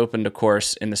grand opened a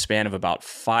course in the span of about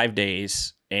 5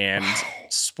 days. And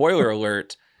spoiler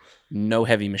alert, no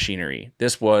heavy machinery.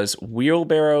 This was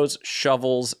wheelbarrows,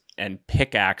 shovels, and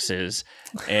pickaxes,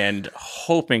 and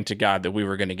hoping to God that we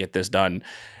were going to get this done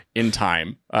in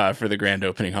time for the grand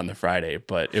opening on the Friday.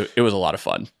 But it was a lot of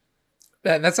fun.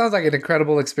 That sounds like an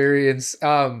incredible experience.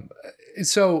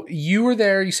 So you were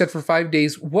there, you said, for 5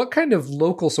 days. What kind of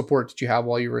local support did you have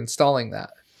while you were installing that?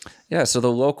 Yeah, so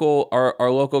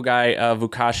our local guy,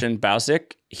 Vukashin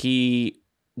Bausic, he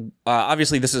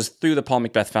obviously this is through the Paul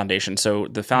Macbeth Foundation. So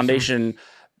the foundation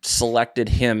selected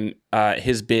him,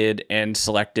 his bid, and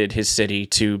selected his city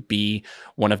to be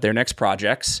one of their next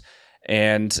projects.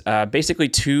 And basically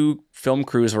 2 film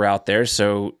crews were out there.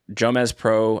 So Jomez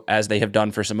Pro, as they have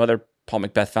done for some other Paul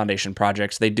Macbeth Foundation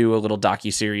projects, they do a little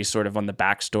docuseries sort of on the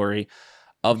backstory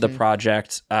of the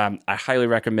project. I highly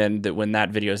recommend that when that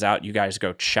video is out, you guys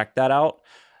go check that out.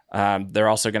 They're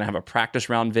also going to have a practice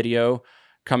round video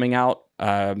coming out,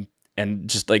 and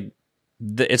just like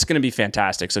it's going to be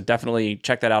fantastic. So definitely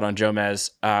check that out on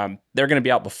Jomez. They're going to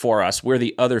be out before us. We're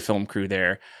the other film crew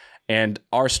there, and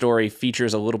our story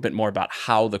features a little bit more about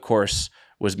how the course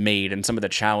was made and some of the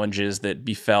challenges that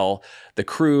befell the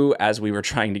crew as we were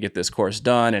trying to get this course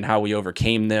done and how we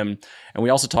overcame them. And we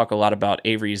also talk a lot about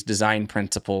Avery's design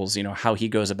principles, how he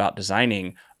goes about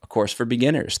designing a course for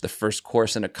beginners, the first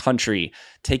course in a country,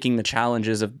 taking the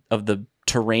challenges of the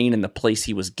terrain and the place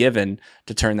he was given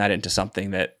to turn that into something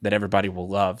that everybody will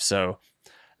love. So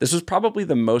this was probably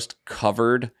the most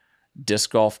covered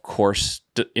disc golf course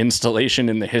installation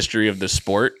in the history of the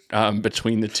sport,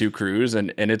 between the 2 crews,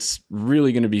 and it's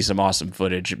really going to be some awesome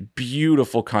footage.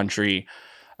 Beautiful country,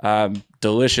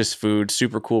 delicious food,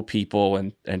 super cool people,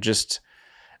 and just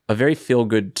a very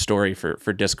feel-good story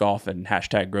for disc golf and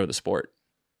 #grow the sport.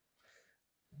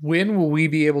 When will we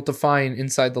be able to find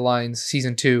Inside the Lines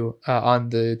Season 2 on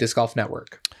the Disc Golf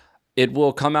Network? It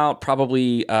will come out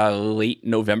probably late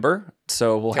November,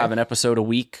 so we'll have an episode a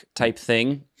week type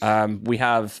thing. We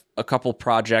have a couple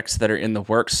projects that are in the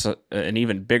works. An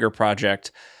even bigger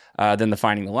project than the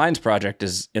Finding the Lines project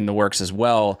is in the works as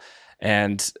well.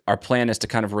 And our plan is to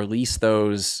kind of release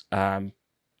those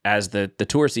as the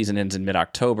tour season ends in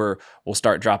mid-October, we'll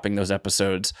start dropping those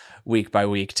episodes week by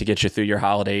week to get you through your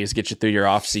holidays, get you through your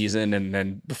off season. And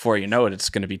then before you know it, it's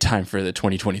going to be time for the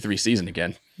 2023 season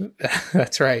again.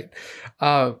 That's right.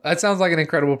 That sounds like an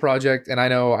incredible project. And I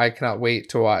know I cannot wait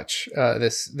to watch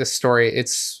this story.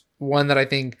 It's one that I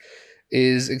think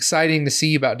is exciting to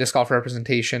see about disc golf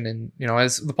representation, and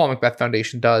as the Paul Macbeth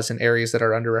Foundation does in areas that are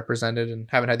underrepresented and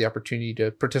haven't had the opportunity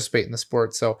to participate in the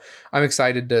sport. So I'm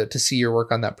excited to see your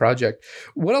work on that project.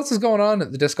 What else is going on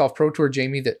at the Disc Golf Pro Tour,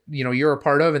 Jamie, that you're a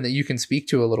part of and that you can speak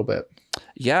to a little bit?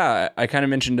 Yeah, I kind of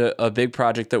mentioned a big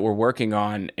project that we're working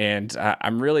on, and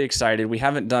I'm really excited. We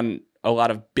haven't done a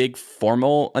lot of big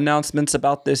formal announcements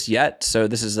about this yet, so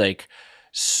this is like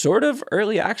sort of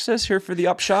early access here for the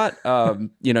Upshot.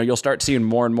 You'll start seeing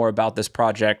more and more about this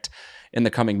project in the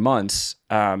coming months.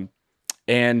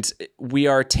 And we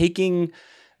are taking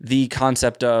the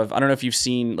concept of, I don't know if you've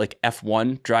seen like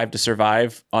F1 Drive to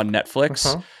Survive on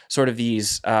Netflix, sort of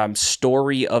these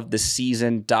story of the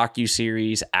season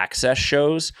docuseries access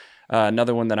shows.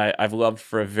 Another one that I've loved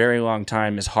for a very long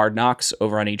time is Hard Knocks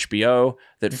over on HBO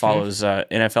that follows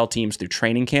NFL teams through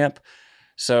training camp.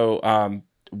 So,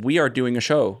 we are doing a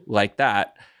show like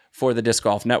that for the Disc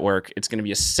Golf Network. It's going to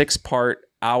be a 6-part,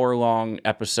 hour-long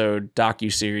episode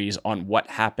docuseries on what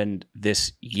happened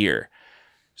this year.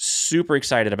 Super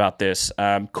excited about this.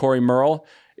 Corey Merle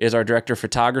is our director of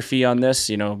photography on this.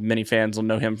 Many fans will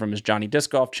know him from his Johnny Disc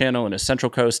Golf channel and his Central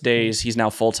Coast days. He's now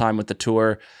full-time with the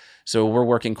tour, so we're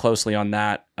working closely on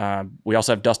that. We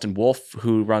also have Dustin Wolf,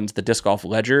 who runs the Disc Golf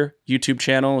Ledger YouTube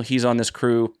channel. He's on this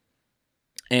crew.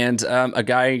 And a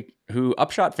guy who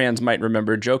Upshot fans might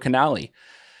remember, Joe Canale.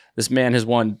 This man has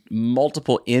won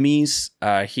multiple Emmys.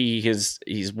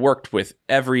 He's worked with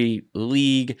every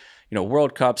league,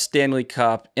 World Cup, Stanley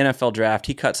Cup, NFL Draft.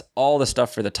 He cuts all the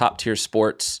stuff for the top tier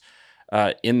sports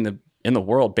in the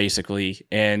world, basically.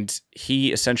 And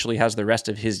he essentially has the rest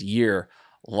of his year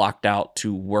locked out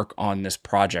to work on this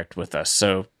project with us.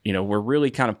 So, we're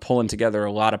really kind of pulling together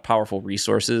a lot of powerful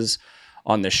resources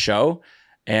on this show.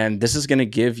 And this is going to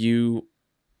give you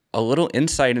a little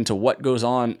insight into what goes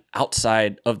on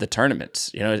outside of the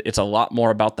tournaments. It's a lot more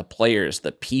about the players,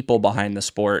 the people behind the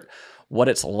sport, what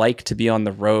it's like to be on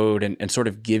the road, and sort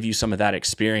of give you some of that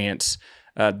experience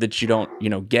that you don't,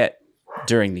 get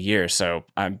during the year. So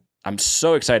I'm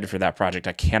so excited for that project.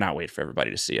 I cannot wait for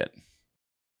everybody to see it.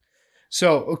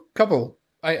 So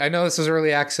I know this is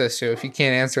early access, so if you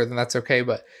can't answer, then that's okay.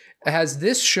 But has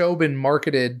this show been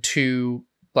marketed to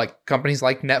like companies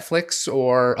like Netflix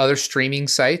or other streaming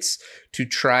sites to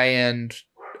try and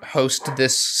host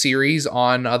this series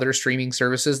on other streaming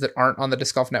services that aren't on the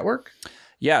Disc Golf Network?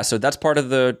 Yeah, so that's part of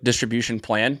the distribution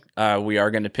plan. We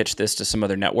are going to pitch this to some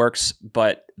other networks,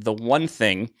 but the one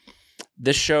thing,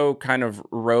 this show kind of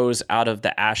rose out of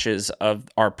the ashes of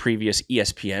our previous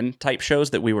ESPN type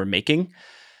shows that we were making.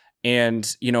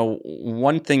 And,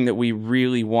 one thing that we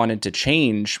really wanted to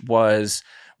change was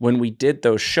when we did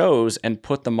those shows and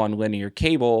put them on linear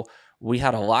cable, we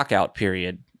had a lockout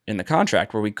period in the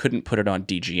contract where we couldn't put it on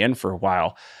DGN for a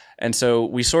while. And so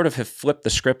we sort of have flipped the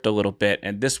script a little bit,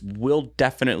 and this will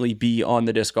definitely be on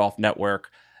the Disc Golf Network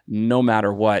no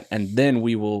matter what. And then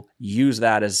we will use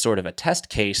that as sort of a test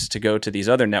case to go to these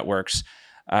other networks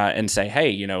and say,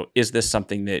 hey, is this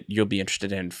something that you'll be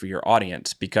interested in for your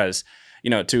audience? Because,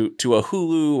 to a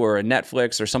Hulu or a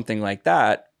Netflix or something like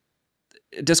that,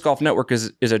 Disc Golf Network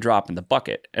is a drop in the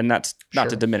bucket, and that's not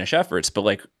to diminish efforts, but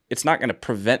like it's not going to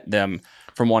prevent them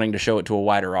from wanting to show it to a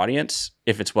wider audience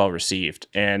if it's well received.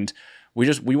 And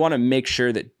we want to make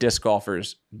sure that disc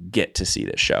golfers get to see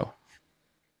this show.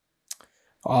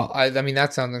 I mean,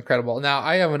 that sounds incredible. Now,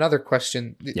 I have another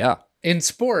question. Yeah. In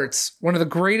sports, one of the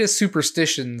greatest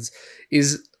superstitions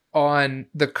is on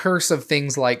the curse of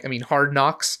things like, Hard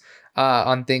Knocks,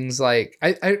 on things like,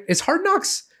 is Hard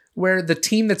Knocks where the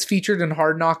team that's featured in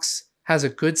Hard Knocks has a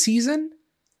good season,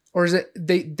 or is it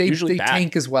they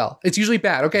tank as well? It's usually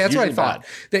bad. Okay, that's what I thought.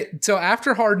 So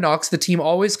after Hard Knocks, the team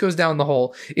always goes down the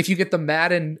hole. If you get the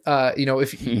Madden,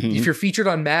 if you're featured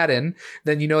on Madden,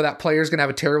 then that player's gonna have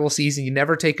a terrible season. You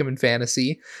never take him in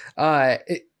fantasy.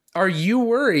 Are you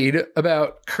worried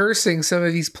about cursing some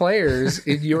of these players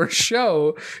in your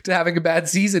show to having a bad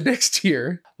season next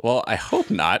year? Well, I hope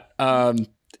not.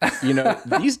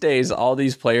 These days, all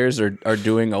these players are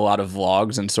doing a lot of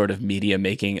vlogs and sort of media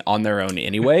making on their own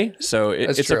anyway. So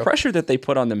it's a pressure that they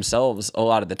put on themselves a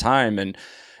lot of the time. And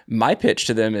my pitch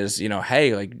to them is,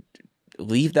 hey, like,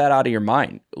 leave that out of your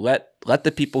mind. Let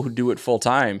the people who do it full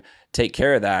time take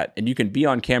care of that. And you can be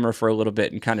on camera for a little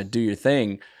bit and kind of do your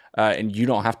thing. And you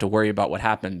don't have to worry about what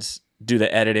happens do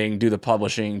the editing, do the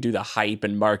publishing, do the hype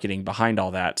and marketing behind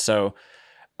all that. So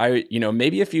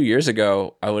maybe a few years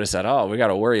ago, I would have said, oh, we got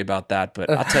to worry about that. But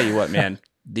I'll tell you what, man,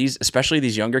 especially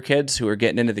these younger kids who are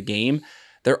getting into the game,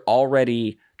 they're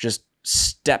already just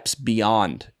steps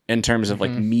beyond in terms of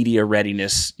like media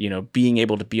readiness, being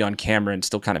able to be on camera and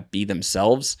still kind of be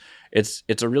themselves. It's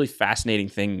a really fascinating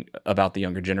thing about the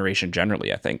younger generation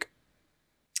generally, I think.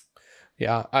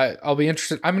 Yeah, I'll be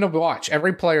interested. I'm going to watch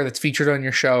every player that's featured on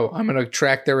your show. I'm going to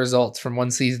track their results from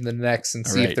one season to the next and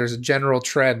see if there's a general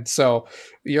trend. So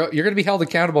you're going to be held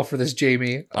accountable for this,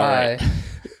 Jamie. All right.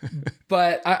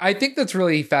 But I think that's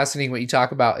really fascinating what you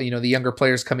talk about, the younger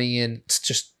players coming in. It's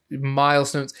just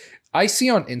milestones. I see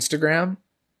on Instagram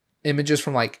images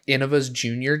from like Innova's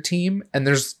junior team, and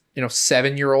there's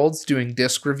 7-year-olds doing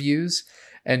disc reviews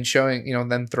and showing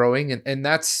them throwing, and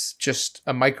that's just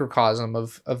a microcosm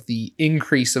of the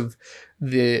increase of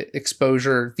the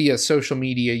exposure via social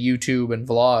media, YouTube, and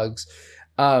vlogs.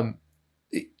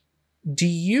 Do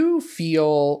you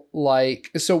feel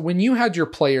like, so when you had your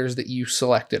players that you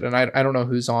selected, and I don't know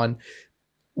who's on,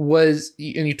 and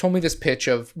you told me this pitch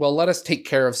of, well, let us take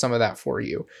care of some of that for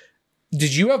you.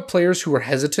 Did you have players who were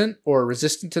hesitant or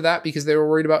resistant to that because they were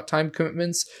worried about time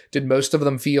commitments? Did most of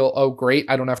them feel, oh, great,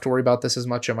 I don't have to worry about this as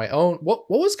much on my own? What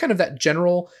was kind of that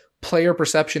general player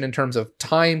perception in terms of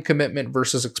time commitment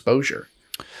versus exposure?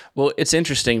 Well, it's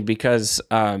interesting because,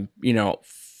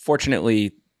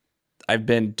 fortunately, I've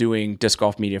been doing disc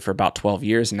golf media for about 12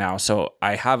 years now. So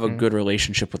I have a good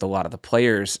relationship with a lot of the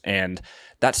players, and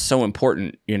that's so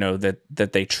important,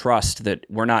 that they trust that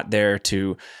we're not there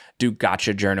to do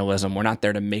gotcha journalism. We're not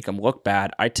there to make them look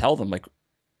bad. I tell them, like,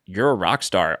 you're a rock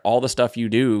star. All the stuff you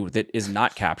do that is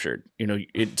not captured,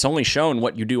 it's only shown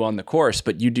what you do on the course,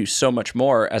 but you do so much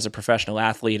more as a professional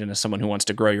athlete and as someone who wants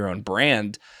to grow your own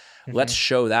brand. Let's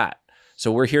show that.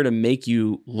 So we're here to make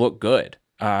you look good.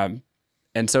 And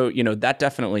so, that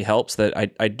definitely helps, that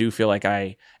I do feel like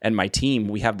I and my team,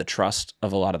 we have the trust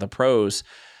of a lot of the pros.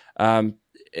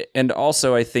 And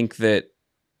also I think that,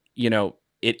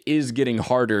 it is getting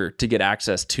harder to get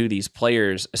access to these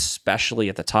players, especially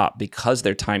at the top, because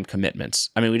they're time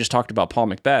commitments. I mean, we just talked about Paul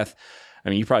Macbeth. I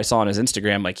mean, you probably saw on his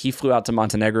Instagram, like, he flew out to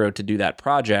Montenegro to do that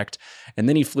project, and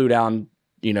then he flew down,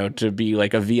 to be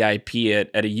like a VIP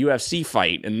at a UFC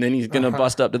fight, and then he's going to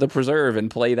bust up to the preserve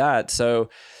and play that. So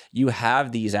you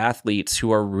have these athletes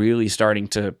who are really starting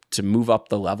to move up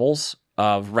the levels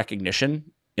of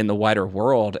recognition in the wider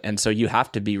world. And so you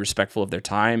have to be respectful of their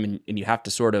time, and you have to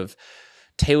sort of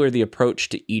tailor the approach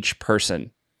to each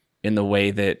person in the way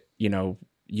that,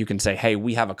 you can say, hey,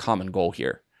 we have a common goal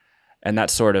here. And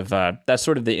that's sort of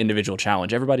the individual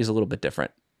challenge. Everybody's a little bit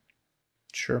different.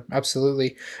 Sure.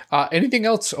 Absolutely. Anything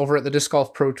else over at the Disc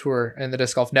Golf Pro Tour and the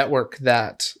Disc Golf Network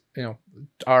that,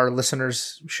 our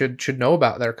listeners should know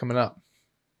about that are coming up?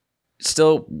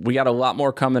 Still, we got a lot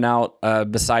more coming out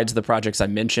besides the projects I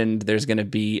mentioned. There's going to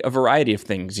be a variety of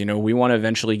things. We want to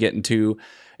eventually get into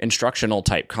instructional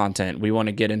type content. We want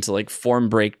to get into like form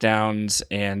breakdowns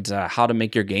and how to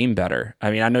make your game better. I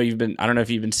mean, I don't know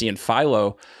if you've been seeing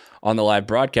Philo on the live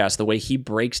broadcast, the way he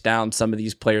breaks down some of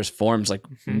these players' forms like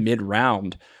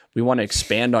mid-round. We want to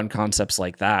expand on concepts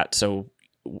like that. So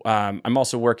I'm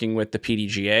also working with the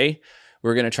PDGA.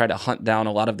 We're going to try to hunt down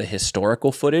a lot of the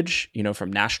historical footage,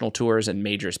 from national tours and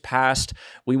majors past.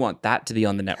 We want that to be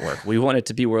on the network. We want it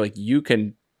to be where like you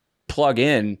can plug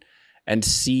in and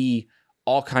see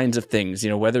all kinds of things,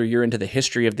 whether you're into the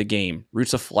history of the game.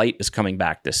 Roots of Flight is coming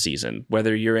back this season.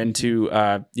 Whether you're into,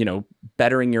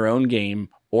 bettering your own game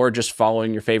or just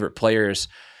following your favorite players,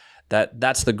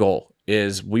 that's the goal.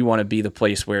 Is we want to be the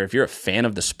place where if you're a fan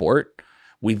of the sport,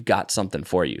 we've got something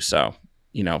for you. So,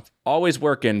 always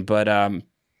working, but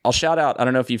I'll shout out, I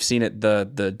don't know if you've seen it,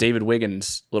 the David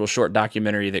Wiggins little short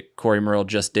documentary that Corey Merle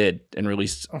just did and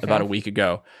released about a week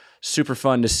ago. Super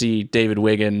fun to see David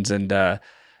Wiggins, and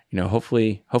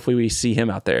hopefully we see him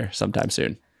out there sometime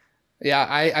soon. Yeah,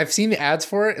 I've seen the ads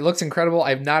for it. It looks incredible.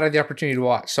 I've not had the opportunity to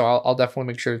watch, so I'll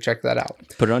definitely make sure to check that out.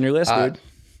 Put it on your list, dude.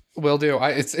 Will do.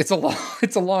 It's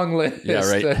a long list. Yeah,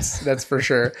 right. That's for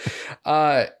sure.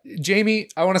 Jamie,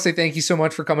 I want to say thank you so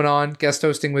much for coming on, guest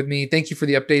hosting with me. Thank you for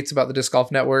the updates about the Disc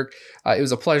Golf Network. It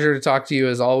was a pleasure to talk to you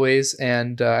as always,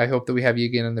 and I hope that we have you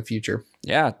again in the future.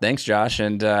 Yeah, thanks, Josh.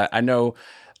 And I know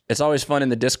it's always fun in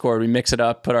the Discord. We mix it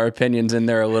up, put our opinions in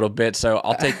there a little bit. So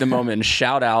I'll take the moment and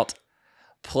shout out,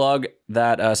 plug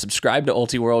that, subscribe to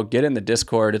Ultiworld, get in the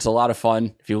Discord. It's a lot of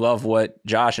fun. If you love what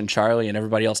Josh and Charlie and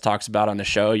everybody else talks about on the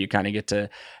show, you kind of get to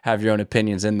have your own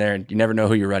opinions in there, and you never know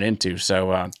who you run into.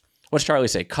 So what's Charlie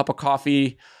say? Cup of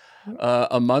coffee,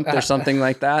 a month or something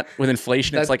like that. With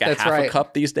inflation, it's like a half a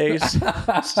cup these days.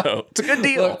 So it's a good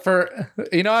deal. Look,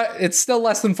 it's still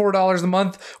less than $4 a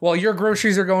month. While your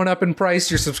groceries are going up in price,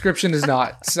 your subscription is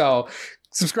not. So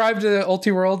subscribe to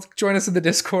Ultiworld. Join us in the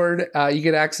Discord. You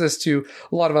get access to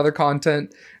a lot of other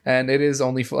content, and it is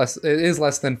less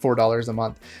than $4 a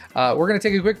month. We're going to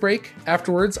take a quick break.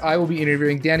 Afterwards, I will be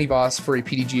interviewing Danny Voss for a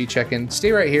PDGA check-in.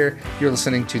 Stay right here. You're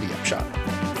listening to The Upshot.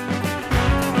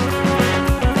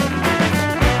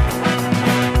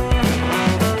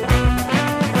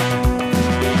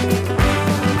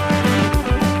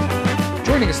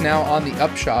 Joining us now on The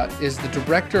Upshot is the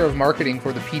Director of Marketing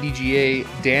for the PDGA,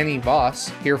 Danny Voss,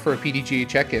 here for a PDGA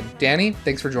check-in. Danny,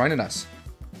 thanks for joining us.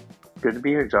 Good to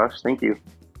be here, Josh. Thank you.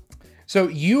 So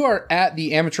you are at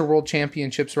the Amateur World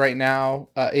Championships right now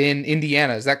in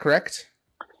Indiana. Is that correct?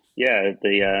 Yeah,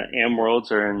 the Am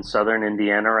Worlds are in southern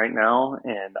Indiana right now,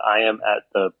 and I am at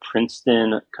the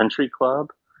Princeton Country Club,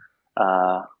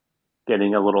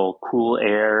 getting a little cool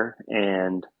air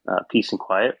and peace and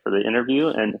quiet for the interview.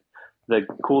 And the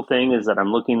cool thing is that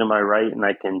I'm looking to my right and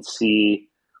I can see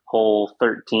hole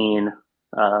 13,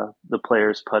 the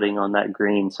players putting on that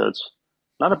green. So it's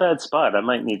not a bad spot. I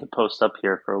might need to post up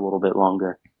here for a little bit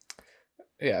longer.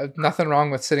 Yeah, nothing wrong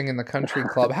with sitting in the country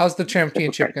club. How's the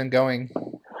championship been going?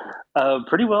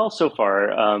 Pretty well so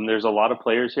far. There's a lot of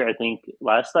players here. I think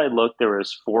last I looked, there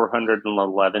was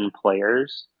 411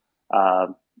 players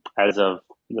as of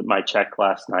my check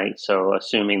last night. So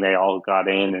assuming they all got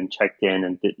in and checked in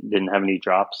and didn't have any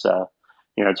drops,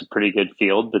 it's a pretty good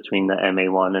field between the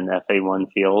MA1 and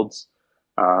FA1 fields.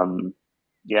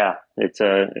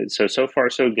 So far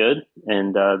so good.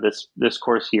 And this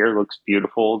course here looks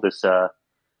beautiful. This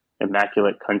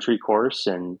immaculate country course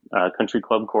and country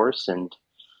club course, and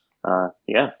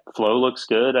flow looks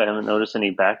good. I haven't noticed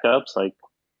any backups. Like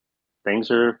things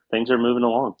are moving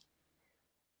along.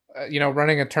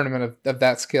 Running a tournament of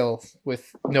that skill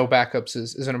with no backups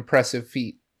is an impressive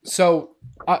feat. So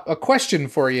a question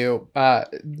for you.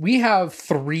 We have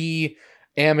 3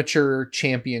 amateur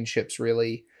championships,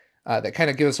 really, that kind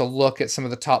of give us a look at some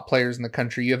of the top players in the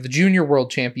country. You have the Junior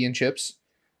World Championships.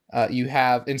 You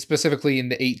have, and specifically in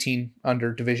the 18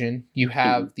 under division, you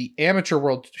have the Amateur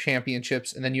World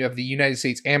Championships, and then you have the United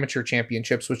States Amateur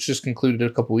Championships, which just concluded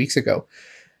a couple weeks ago.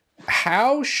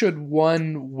 How should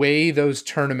one weigh those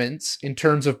tournaments in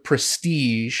terms of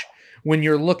prestige when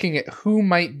you're looking at who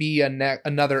might be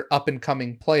another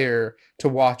up-and-coming player to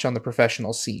watch on the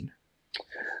professional scene?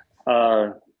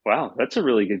 Wow, that's a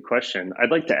really good question. I'd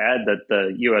like to add that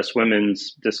the U.S.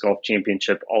 Women's Disc Golf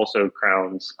Championship also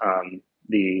crowns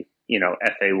the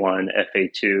FA1,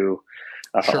 FA2,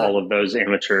 Sure. all of those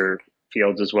amateur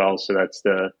fields as well. So that's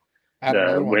the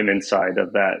women's side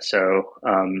of that. So,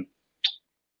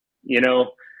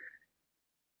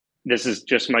 this is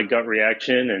just my gut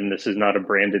reaction, and this is not a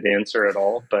branded answer at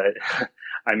all. But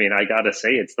I mean, I got to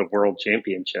say, it's the World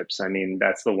Championships. I mean,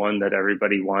 that's the one that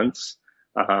everybody wants.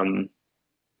 But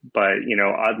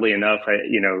oddly enough,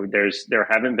 there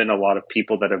haven't been a lot of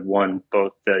people that have won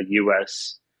both the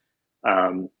U.S.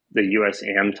 AM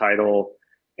title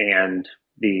and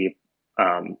the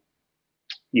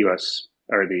U.S.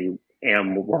 or the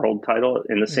AM World title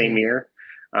in the same year.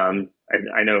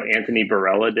 I know Anthony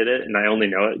Barella did it, and I only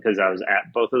know it because I was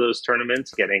at both of those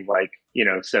tournaments, getting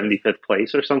 75th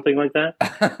place or something like that.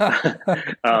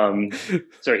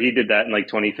 So he did that in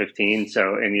 2015.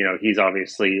 So, and he's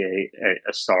obviously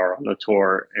a star on the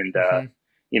tour, and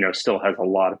still has a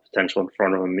lot of potential in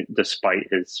front of him despite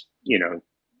his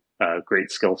great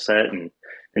skill set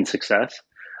and success.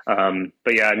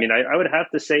 But yeah, I mean, I would have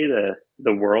to say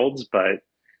the Worlds, but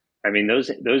I mean, those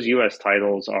U.S.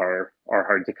 titles are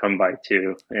hard to come by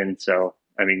too. And so,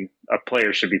 I mean, a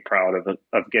player should be proud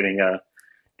of getting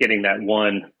that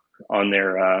one on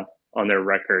their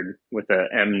record with a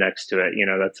M next to it.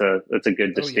 That's a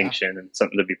good distinction and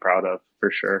something to be proud of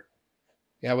for sure.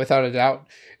 Yeah, without a doubt.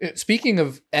 Speaking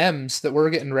of M's that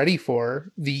we're getting ready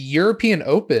for, the European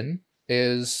Open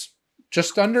is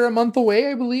just under a month away,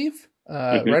 I believe,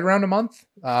 right around a month.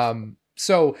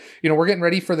 So, we're getting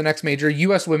ready for the next major.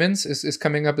 U.S. Women's is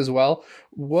coming up as well.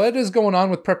 What is going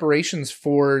on with preparations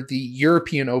for the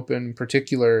European Open in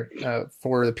particular on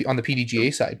the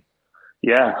PDGA side?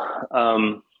 Yeah.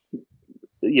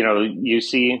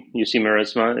 UC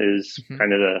Marisma is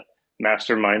kind of the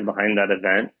mastermind behind that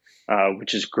event,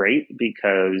 which is great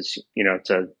because, it's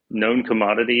a known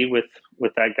commodity with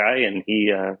that guy, and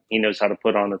he knows how to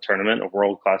put on a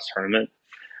world-class tournament.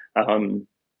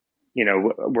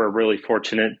 We're really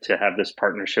fortunate to have this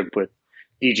partnership with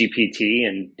DGPT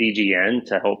and DGN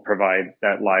to help provide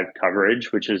that live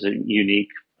coverage, which is a unique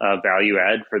value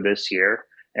add for this year.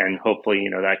 And hopefully,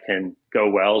 that can go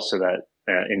well so that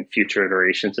in future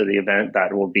iterations of the event,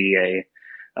 that will be a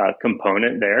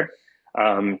component there.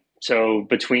 So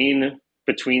between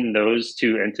those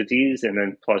two entities, and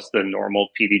then plus the normal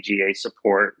PDGA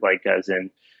support, like as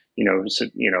in,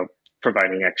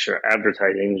 providing extra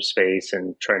advertising space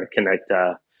and trying to connect,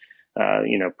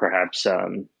 perhaps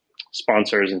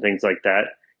sponsors and things like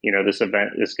that. This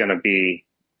event is going to be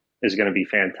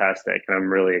fantastic, and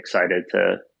I'm really excited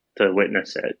to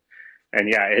witness it. And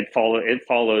yeah, it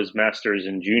follows Masters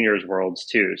and Juniors Worlds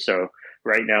too. So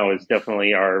right now is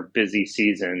definitely our busy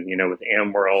season, with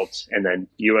AM Worlds, and then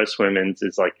US Women's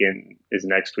is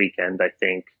next weekend, I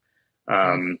think.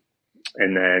 And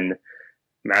then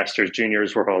Masters,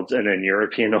 Juniors Worlds, and then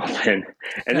European Open.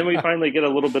 And then we finally get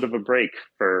a little bit of a break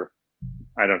for,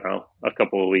 I don't know, a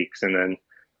couple of weeks. And then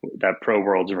that Pro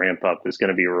Worlds ramp up is going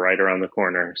to be right around the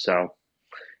corner. So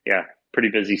yeah, pretty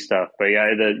busy stuff. But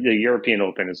yeah, the European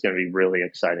Open is going to be really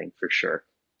exciting for sure.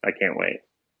 I can't wait.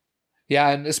 Yeah,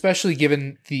 and especially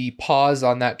given the pause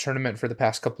on that tournament for the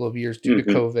past couple of years due to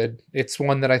COVID, it's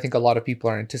one that I think a lot of people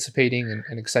are anticipating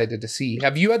and excited to see.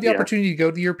 Have you had the opportunity to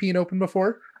go to the European Open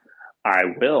before? I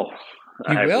will.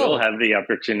 I will have the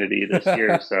opportunity this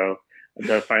year. So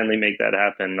to finally make that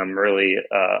happen, I'm really,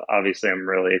 obviously, I'm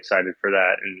really excited for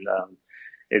that. And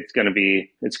it's going to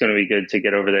be good to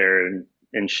get over there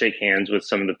and shake hands with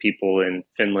some of the people in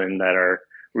Finland that are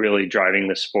really driving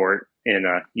the sport in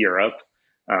Europe.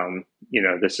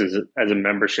 This is, as a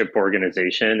membership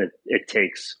organization, it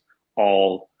takes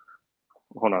hold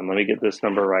on, let me get this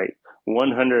number right.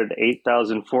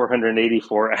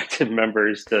 108,484 active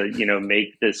members to,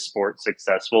 make this sport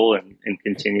successful and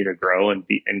continue to grow and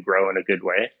grow in a good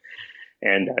way.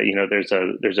 And, there's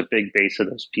a big base of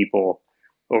those people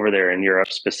over there in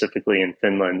Europe, specifically in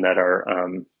Finland, that are,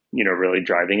 really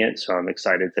driving it. So I'm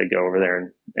excited to go over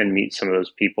there and meet some of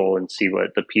those people and see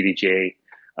what the PDGA,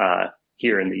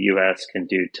 here in the US can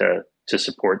do to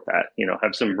support that,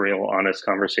 have some real honest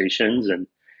conversations and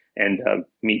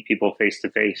meet people face to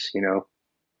face,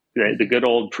 the good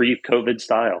old pre-COVID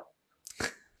style.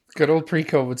 Good old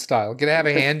pre-COVID style. Gonna have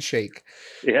a handshake.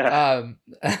 Yeah.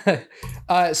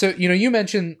 So, you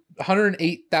mentioned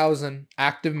 108,000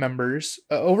 active members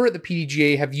over at the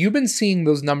PDGA. Have you been seeing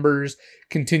those numbers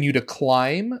continue to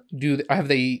climb? Have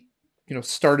they,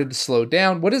 started to slow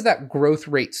down? What does that growth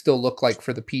rate still look like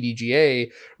for the PDGA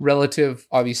relative,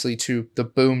 obviously, to the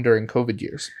boom during COVID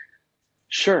years?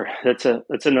 Sure. That's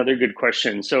another good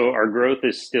question. So our growth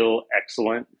is still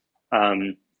excellent.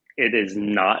 It is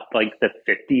not like the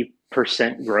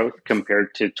 50% growth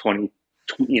compared to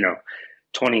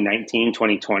 2019,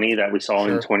 2020 that we saw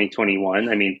in 2021.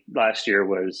 I mean, last year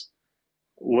was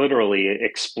literally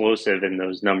explosive in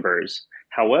those numbers.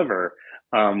 However,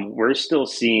 we're still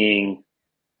seeing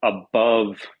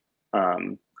above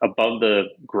the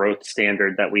growth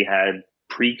standard that we had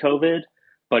pre-COVID,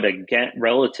 but again,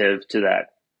 relative to that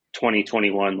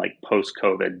 2021, like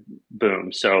post-COVID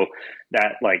boom. So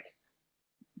that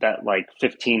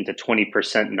 15 to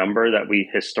 20% number that we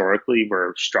historically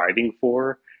were striving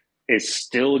for is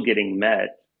still getting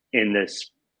met in this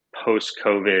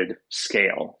post-COVID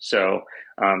scale. So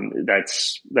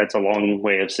that's a long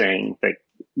way of saying that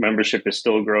membership is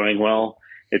still growing well.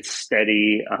 It's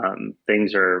steady.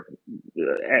 Things are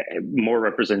more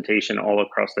representation all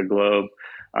across the globe.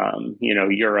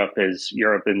 Europe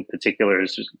in particular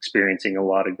is experiencing a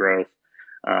lot of growth.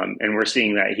 And we're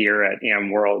seeing that here at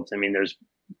AM Worlds. I mean, there's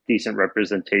decent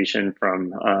representation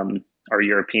from our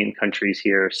European countries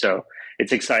here. So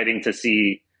it's exciting to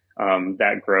see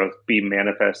that growth be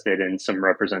manifested in some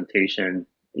representation,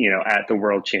 at the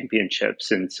World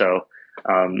Championships. And so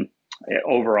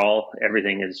overall,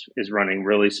 everything is running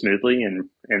really smoothly and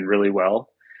really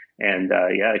well. And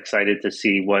excited to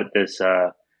see what this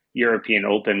European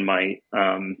Open might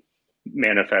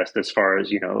manifest as far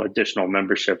as, additional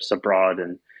memberships abroad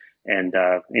and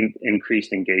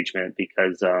increased engagement,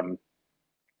 because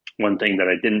one thing that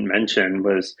I didn't mention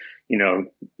was,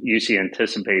 UC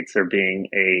anticipates there being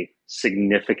a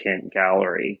significant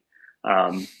gallery.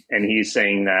 And he's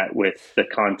saying that with the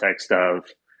context of,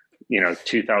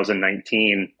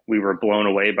 2019, we were blown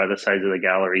away by the size of the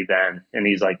gallery then. And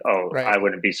he's like, right. I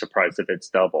wouldn't be surprised if it's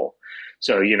double.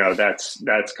 So, that's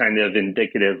kind of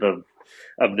indicative of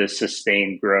the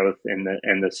sustained growth and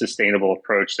the sustainable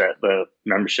approach that the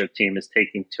membership team is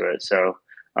taking to it. So,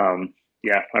 I'm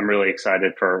really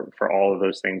excited for all of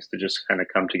those things to just kind of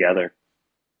come together.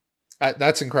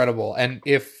 That's incredible. And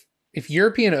if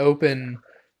European Open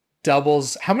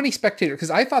doubles, how many spectators?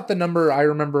 Because I thought the number I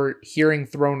remember hearing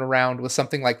thrown around was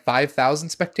something like 5,000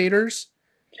 spectators.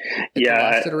 the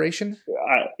last iteration?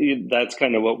 That's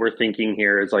kind of what we're thinking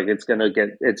here. Is like it's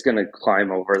gonna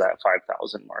climb over that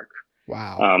 5,000 mark.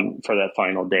 Wow. For that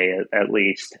final day at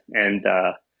least, and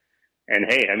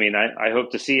hey, I mean, I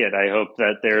hope to see it. I hope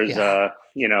that there's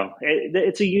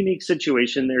it's a unique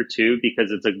situation there too,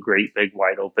 because it's a great big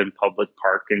wide open public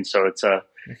park, and so it's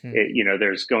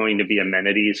there's going to be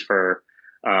amenities for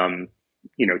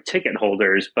ticket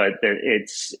holders, but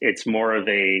it's more of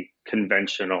a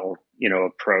conventional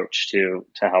approach to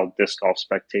how disc golf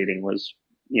spectating was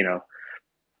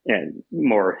and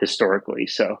more historically.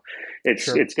 So it's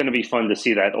going to be fun to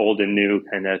see that old and new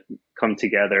kind of come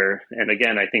together. And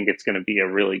again, I think it's going to be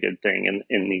a really good thing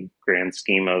in the grand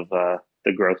scheme of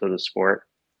the growth of the sport.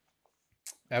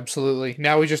 Absolutely.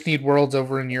 Now we just need Worlds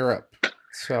over in Europe.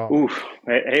 So, oof.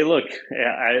 Hey, look,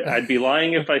 I'd be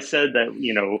lying if I said that,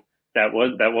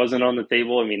 that wasn't on the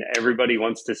table. I mean, everybody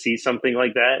wants to see something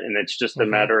like that, and it's just a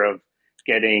matter of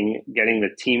getting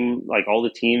the team, like all the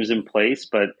teams in place.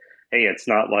 But hey, it's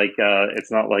not like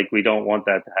we don't want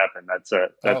that to happen.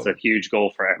 That's a huge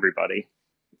goal for everybody.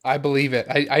 I believe it.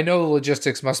 I know the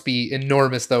logistics must be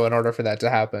enormous though in order for that to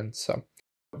happen. So,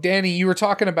 Danny, you were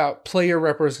talking about player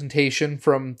representation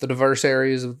from the diverse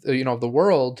areas of the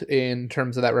world in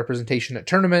terms of that representation at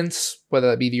tournaments, whether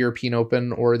that be the European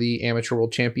Open or the Amateur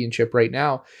World Championship right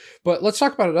now. But let's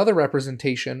talk about another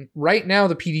representation. Right now,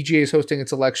 the PDGA is hosting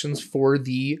its elections for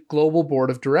the Global Board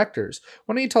of Directors.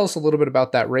 Why don't you tell us a little bit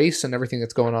about that race and everything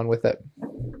that's going on with it?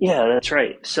 Yeah, that's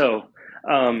right. So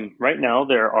right now,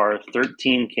 there are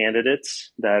 13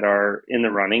 candidates that are in the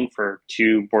running for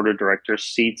 2 board of directors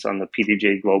seats on the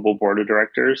PDGA Global Board of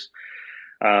Directors.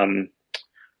 The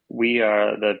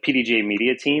PDGA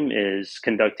media team is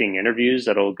conducting interviews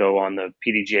that'll go on the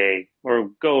PDGA or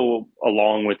go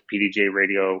along with PDGA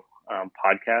radio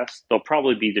podcast. They'll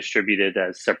probably be distributed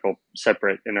as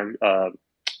separate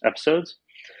episodes.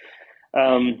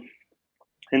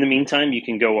 In the meantime, you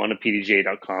can go on to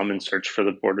pdga.com and search for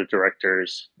the board of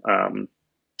directors,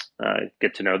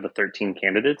 get to know the 13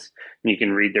 candidates, and you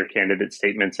can read their candidate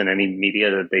statements and any media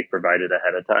that they provided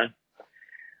ahead of time.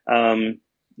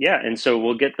 And so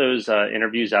we'll get those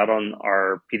interviews out on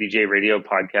our PDGA radio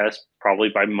podcast probably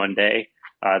by Monday.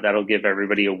 That'll give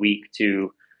everybody a week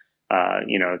to,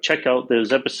 check out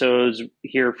those episodes,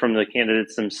 hear from the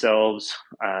candidates themselves.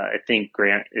 I think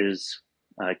Grant is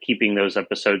keeping those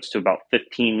episodes to about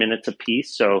 15 minutes a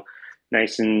piece. So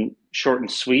nice and short and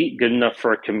sweet, good enough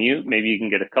for a commute. Maybe you can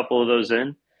get a couple of those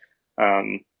in.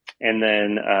 And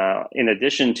then in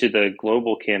addition to the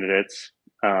global candidates,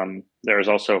 there's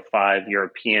also 5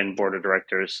 European board of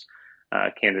directors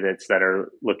candidates that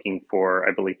are looking for,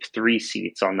 I believe, 3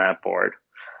 seats on that board.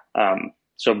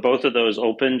 So both of those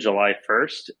open July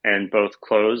 1st and both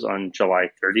close on July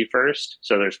 31st.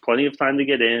 So there's plenty of time to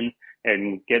get in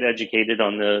and get educated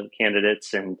on the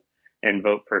candidates and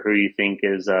vote for who you think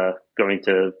is going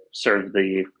to serve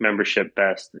the membership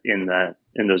best in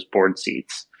those board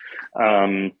seats.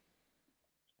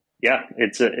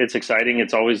 It's exciting.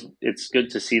 It's good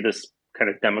to see this kind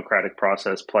of democratic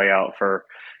process play out for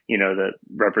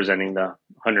representing the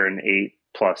 108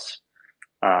 plus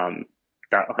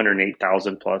that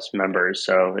 108,000 plus members.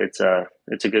 So it's a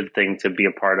good thing to be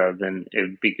a part of, and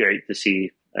it'd be great to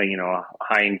see a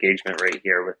high engagement rate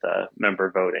here with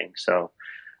member voting. So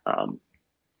I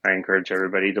encourage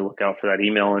everybody to look out for that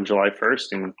email on July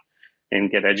 1st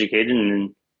and get educated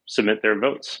and submit their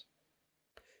votes.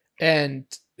 And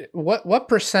what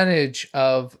percentage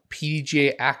of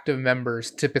PDGA active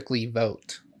members typically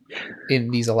vote in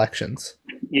these elections?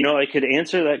 I could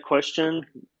answer that question.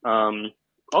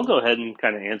 I'll go ahead and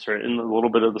kind of answer it in a little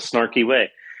bit of the snarky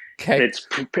way. Okay.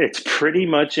 It's pretty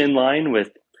much in line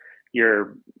with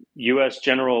your U.S.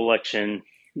 general election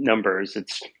numbers.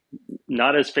 It's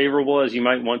not as favorable as you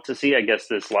might want to see. I guess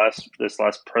this last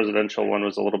presidential one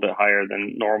was a little bit higher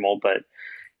than normal, but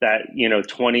that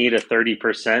 20 to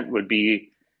 30% would be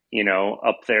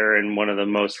up there in one of the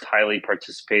most highly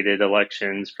participated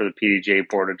elections for the PDGA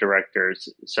board of directors.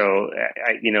 So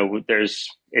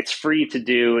it's free to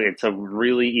do. It's a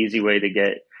really easy way to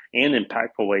get and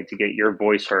impactful way to get your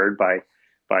voice heard by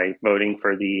voting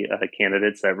for the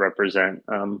candidates that represent,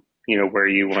 where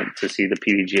you want to see the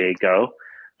PDGA go.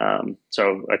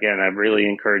 So again, I really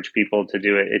encourage people to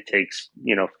do it. It takes,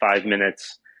 5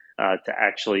 minutes to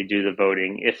actually do the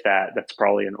voting. If that's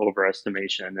probably an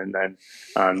overestimation. And then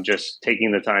just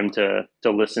taking the time to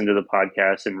listen to the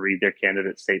podcast and read their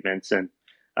candidate statements. And,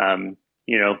 a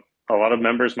lot of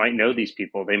members might know these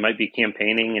people. They might be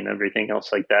campaigning and everything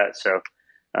else like that. So,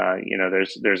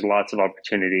 there's lots of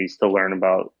opportunities to learn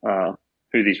about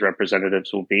who these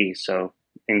representatives will be. So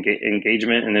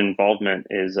engagement and involvement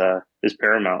is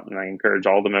paramount, and I encourage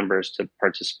all the members to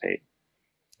participate.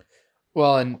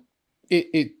 Well, and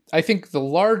I think the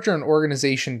larger an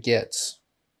organization gets,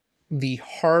 the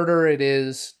harder it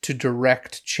is to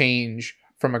direct change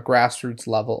from a grassroots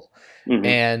level. Mm-hmm.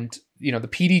 And, the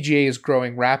PDGA is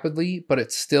growing rapidly, but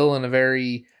it's still in a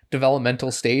very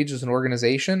developmental stage as an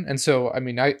organization. And so,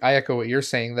 I echo what you're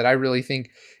saying, that I really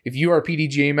think if you are a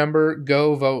PDGA member,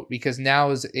 go vote, because now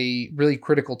is a really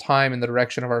critical time in the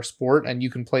direction of our sport, and you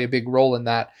can play a big role in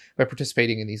that by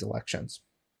participating in these elections.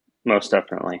 Most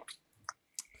definitely.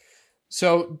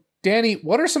 So, Danny,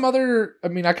 what are some other, I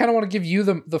kind of want to give you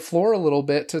the floor a little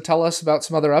bit to tell us about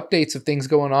some other updates of things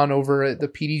going on over at the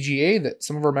PDGA that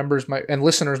some of our members and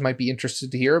listeners might be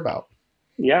interested to hear about.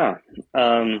 Yeah.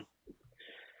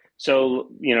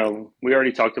 So, we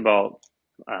already talked about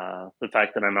the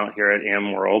fact that I'm out here at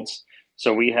AM Worlds.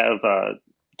 So we have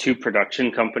 2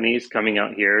 production companies coming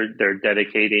out here. They're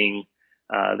dedicating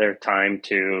their time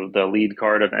to the lead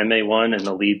card of MA1 and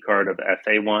the lead card of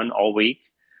FA1 all week.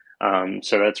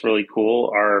 So that's really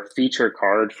cool. Our feature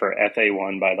card for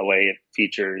FA1, by the way, it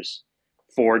features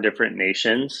 4 different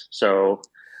nations. So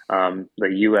the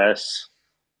US,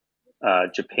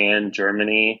 Japan,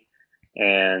 Germany,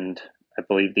 and I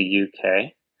believe the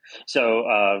UK. So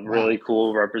really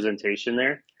cool representation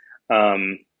there.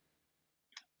 And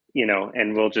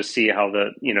we'll just see how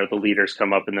the leaders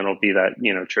come up, and then it'll be that,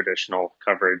 traditional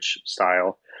coverage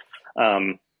style.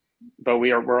 But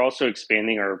we're also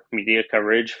expanding our media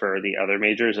coverage for the other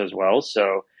majors as well.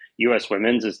 So US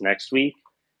Women's is next week.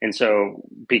 And so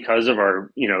because of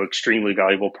our, extremely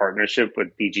valuable partnership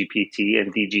with BGPT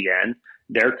and DGN,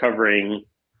 they're covering,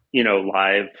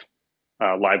 live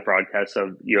broadcasts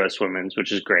of US Women's,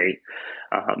 which is great.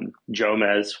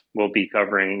 Jomez will be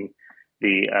covering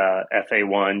the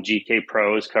FA1. GK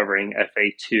Pro is covering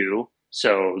FA2.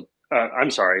 So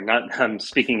I'm sorry, I'm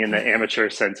speaking in the amateur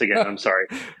sense again. I'm sorry.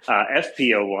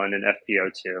 FPO1 and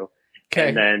FPO2. Okay.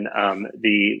 And then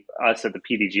us at the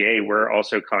PDGA, we're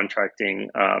also contracting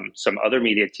some other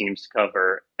media teams to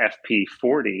cover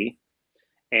FP40.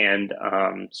 And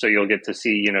so you'll get to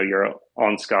see, your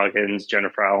On Scoggins,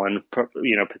 Jennifer Allen,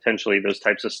 potentially those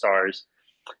types of stars.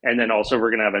 And then also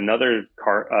we're going to have another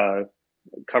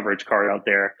coverage card out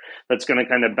there that's going to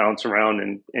kind of bounce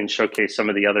around and showcase some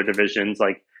of the other divisions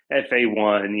like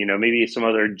FA1, maybe some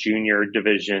other junior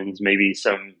divisions, maybe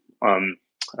some,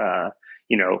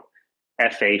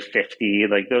 FA50,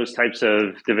 like those types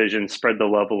of divisions, spread the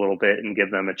love a little bit and give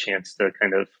them a chance to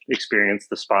kind of experience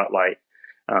the spotlight.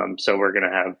 So we're going to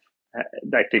have,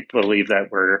 believe that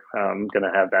we're going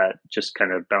to have that just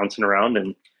kind of bouncing around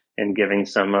and giving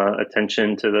some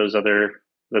attention to those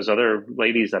other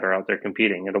ladies that are out there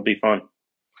competing. It'll be fun.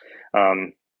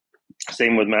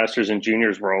 Same with Masters and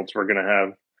Juniors Worlds. We're going to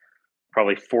have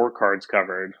probably 4 cards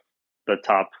covered, the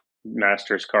top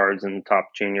Masters cards and the top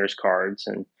Juniors cards.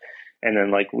 And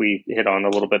then like we hit on a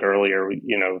little bit earlier,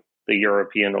 the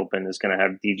European Open is going to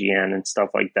have DGN and stuff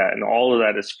like that. And all of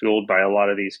that is fueled by a lot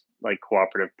of these like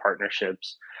cooperative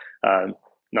partnerships,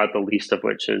 not the least of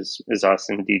which is us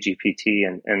and DGPT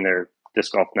and their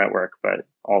disc golf network, but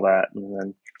all that. And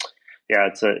then, yeah,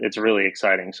 it's really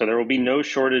exciting. So there will be no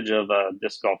shortage of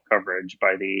disc golf coverage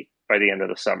by the end of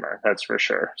the summer. That's for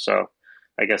sure. So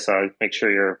I guess make sure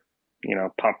your,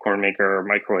 popcorn maker or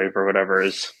microwave or whatever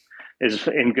is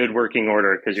in good working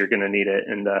order, because you're going to need it.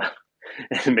 And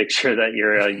make sure that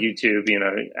your YouTube,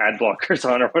 ad blockers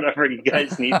on or whatever you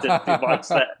guys need to watch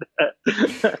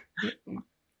that.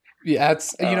 Yeah,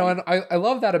 it's, and I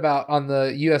love that about on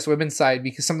the U.S. women's side,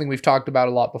 because something we've talked about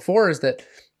a lot before is that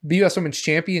the U.S. Women's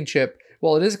Championship,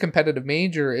 while it is a competitive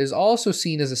major, is also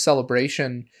seen as a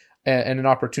celebration and an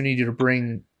opportunity to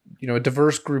bring, a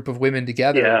diverse group of women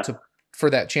together for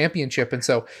that championship. And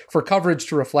so for coverage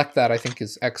to reflect that, I think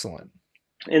is excellent.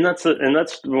 And that's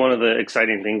one of the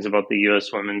exciting things about the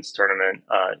U.S. Women's Tournament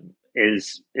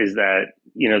is that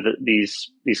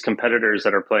these competitors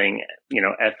that are playing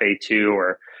FA2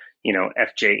 or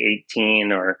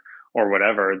FJ18 or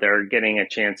whatever, they're getting a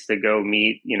chance to go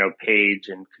meet Paige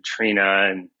and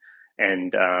Katrina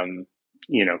and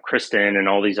Kristen and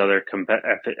all these other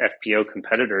FPO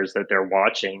competitors that they're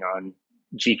watching on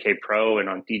GK Pro and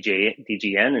on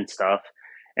DGN and stuff.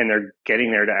 And they're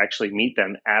getting there to actually meet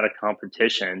them at a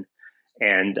competition,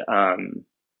 and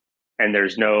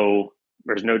there's no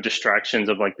distractions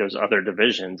of like those other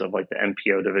divisions of like the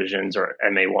MPO divisions or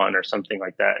MA1 or something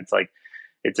like that. It's like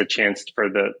it's a chance for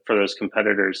those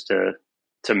competitors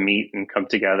to meet and come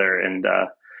together, and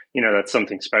that's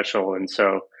something special. And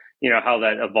so how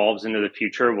that evolves into the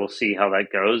future, we'll see how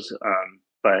that goes.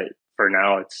 But for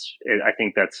now, I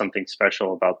think that's something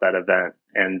special about that event.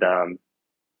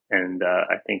 And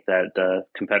I think that the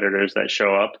competitors that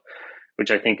show up,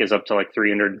 which I think is up to like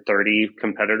 330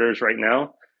 competitors right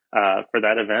now, for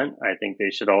that event, I think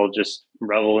they should all just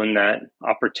revel in that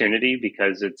opportunity,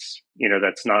 because it's,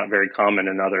 that's not very common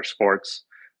in other sports,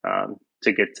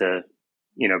 to get to,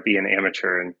 be an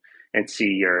amateur and see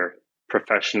your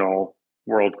professional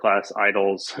world-class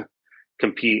idols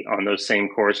compete on those same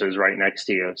courses right next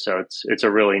to you. So it's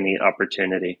a really neat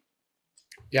opportunity.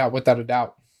 Yeah, without a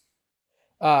doubt.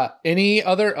 Any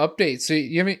other updates? So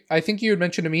I think you had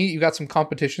mentioned to me you got some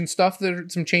competition stuff.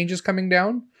 There's some changes coming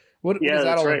down. What does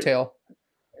that all entail?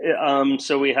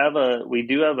 So we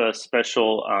do have a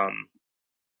special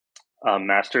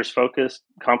Masters focused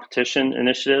competition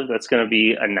initiative that's going to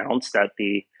be announced at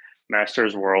the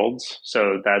Masters Worlds.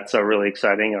 So that's really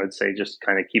exciting. I would say just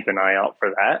kind of keep an eye out for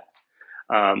that.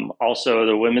 Also,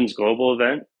 the Women's Global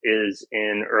event is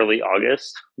in early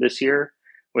August this year,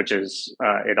 which is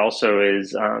it also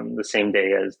is the same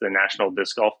day as the National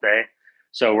Disc Golf Day.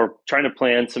 So we're trying to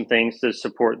plan some things to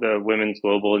support the Women's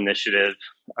Global Initiative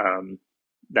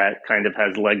that kind of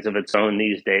has legs of its own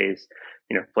these days.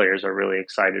 Players are really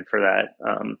excited for that.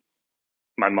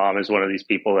 My mom is one of these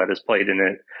people that has played in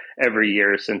it every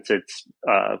year since it's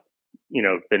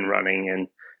been running,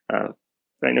 and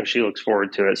I know she looks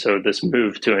forward to it. So this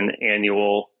move to an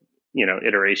annual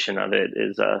iteration of it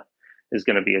is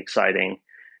going to be exciting.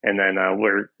 And then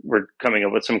we're coming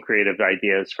up with some creative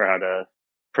ideas for how to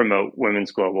promote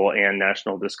Women's Global and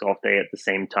National Disc Golf Day at the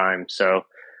same time. So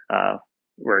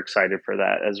we're excited for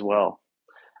that as well.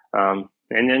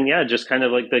 And then, just kind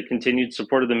of like the continued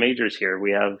support of the majors here.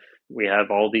 We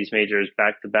have all these majors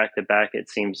back to back to back, it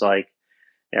seems like,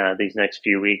 these next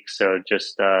few weeks. So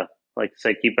just like I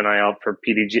said, keep an eye out for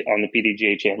PDG on the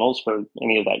PDGA channels for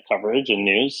any of that coverage and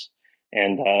news.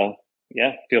 And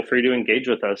feel free to engage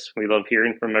with us. We love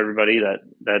hearing from everybody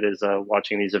that is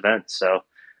watching these events. So,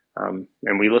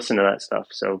 and we listen to that stuff.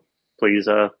 So please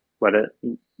let it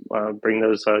bring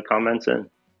those comments in.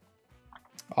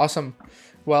 Awesome.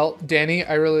 Well, Danny,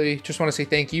 I really just want to say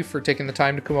thank you for taking the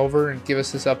time to come over and give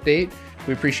us this update.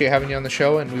 We appreciate having you on the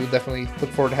show, and we will definitely look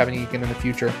forward to having you again in the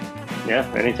future.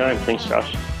 Yeah, anytime. Thanks,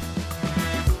 Josh.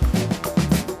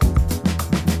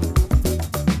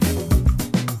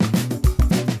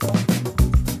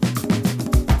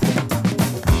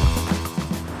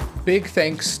 Big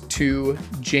thanks to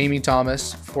Jamie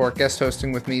Thomas for guest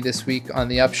hosting with me this week on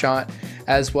the Upshot,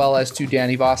 as well as to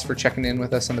Danny Voss for checking in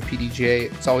with us on the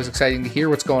PDGA. It's always exciting to hear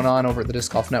what's going on over at the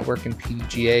Disc Golf Network and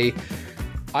PDGA.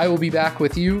 I will be back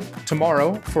with you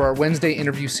tomorrow for our Wednesday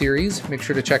interview series. Make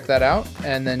sure to check that out.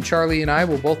 And then Charlie and I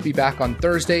will both be back on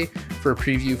Thursday for a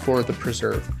preview for the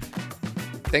Preserve.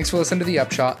 Thanks for listening to the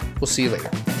Upshot. We'll see you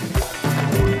later.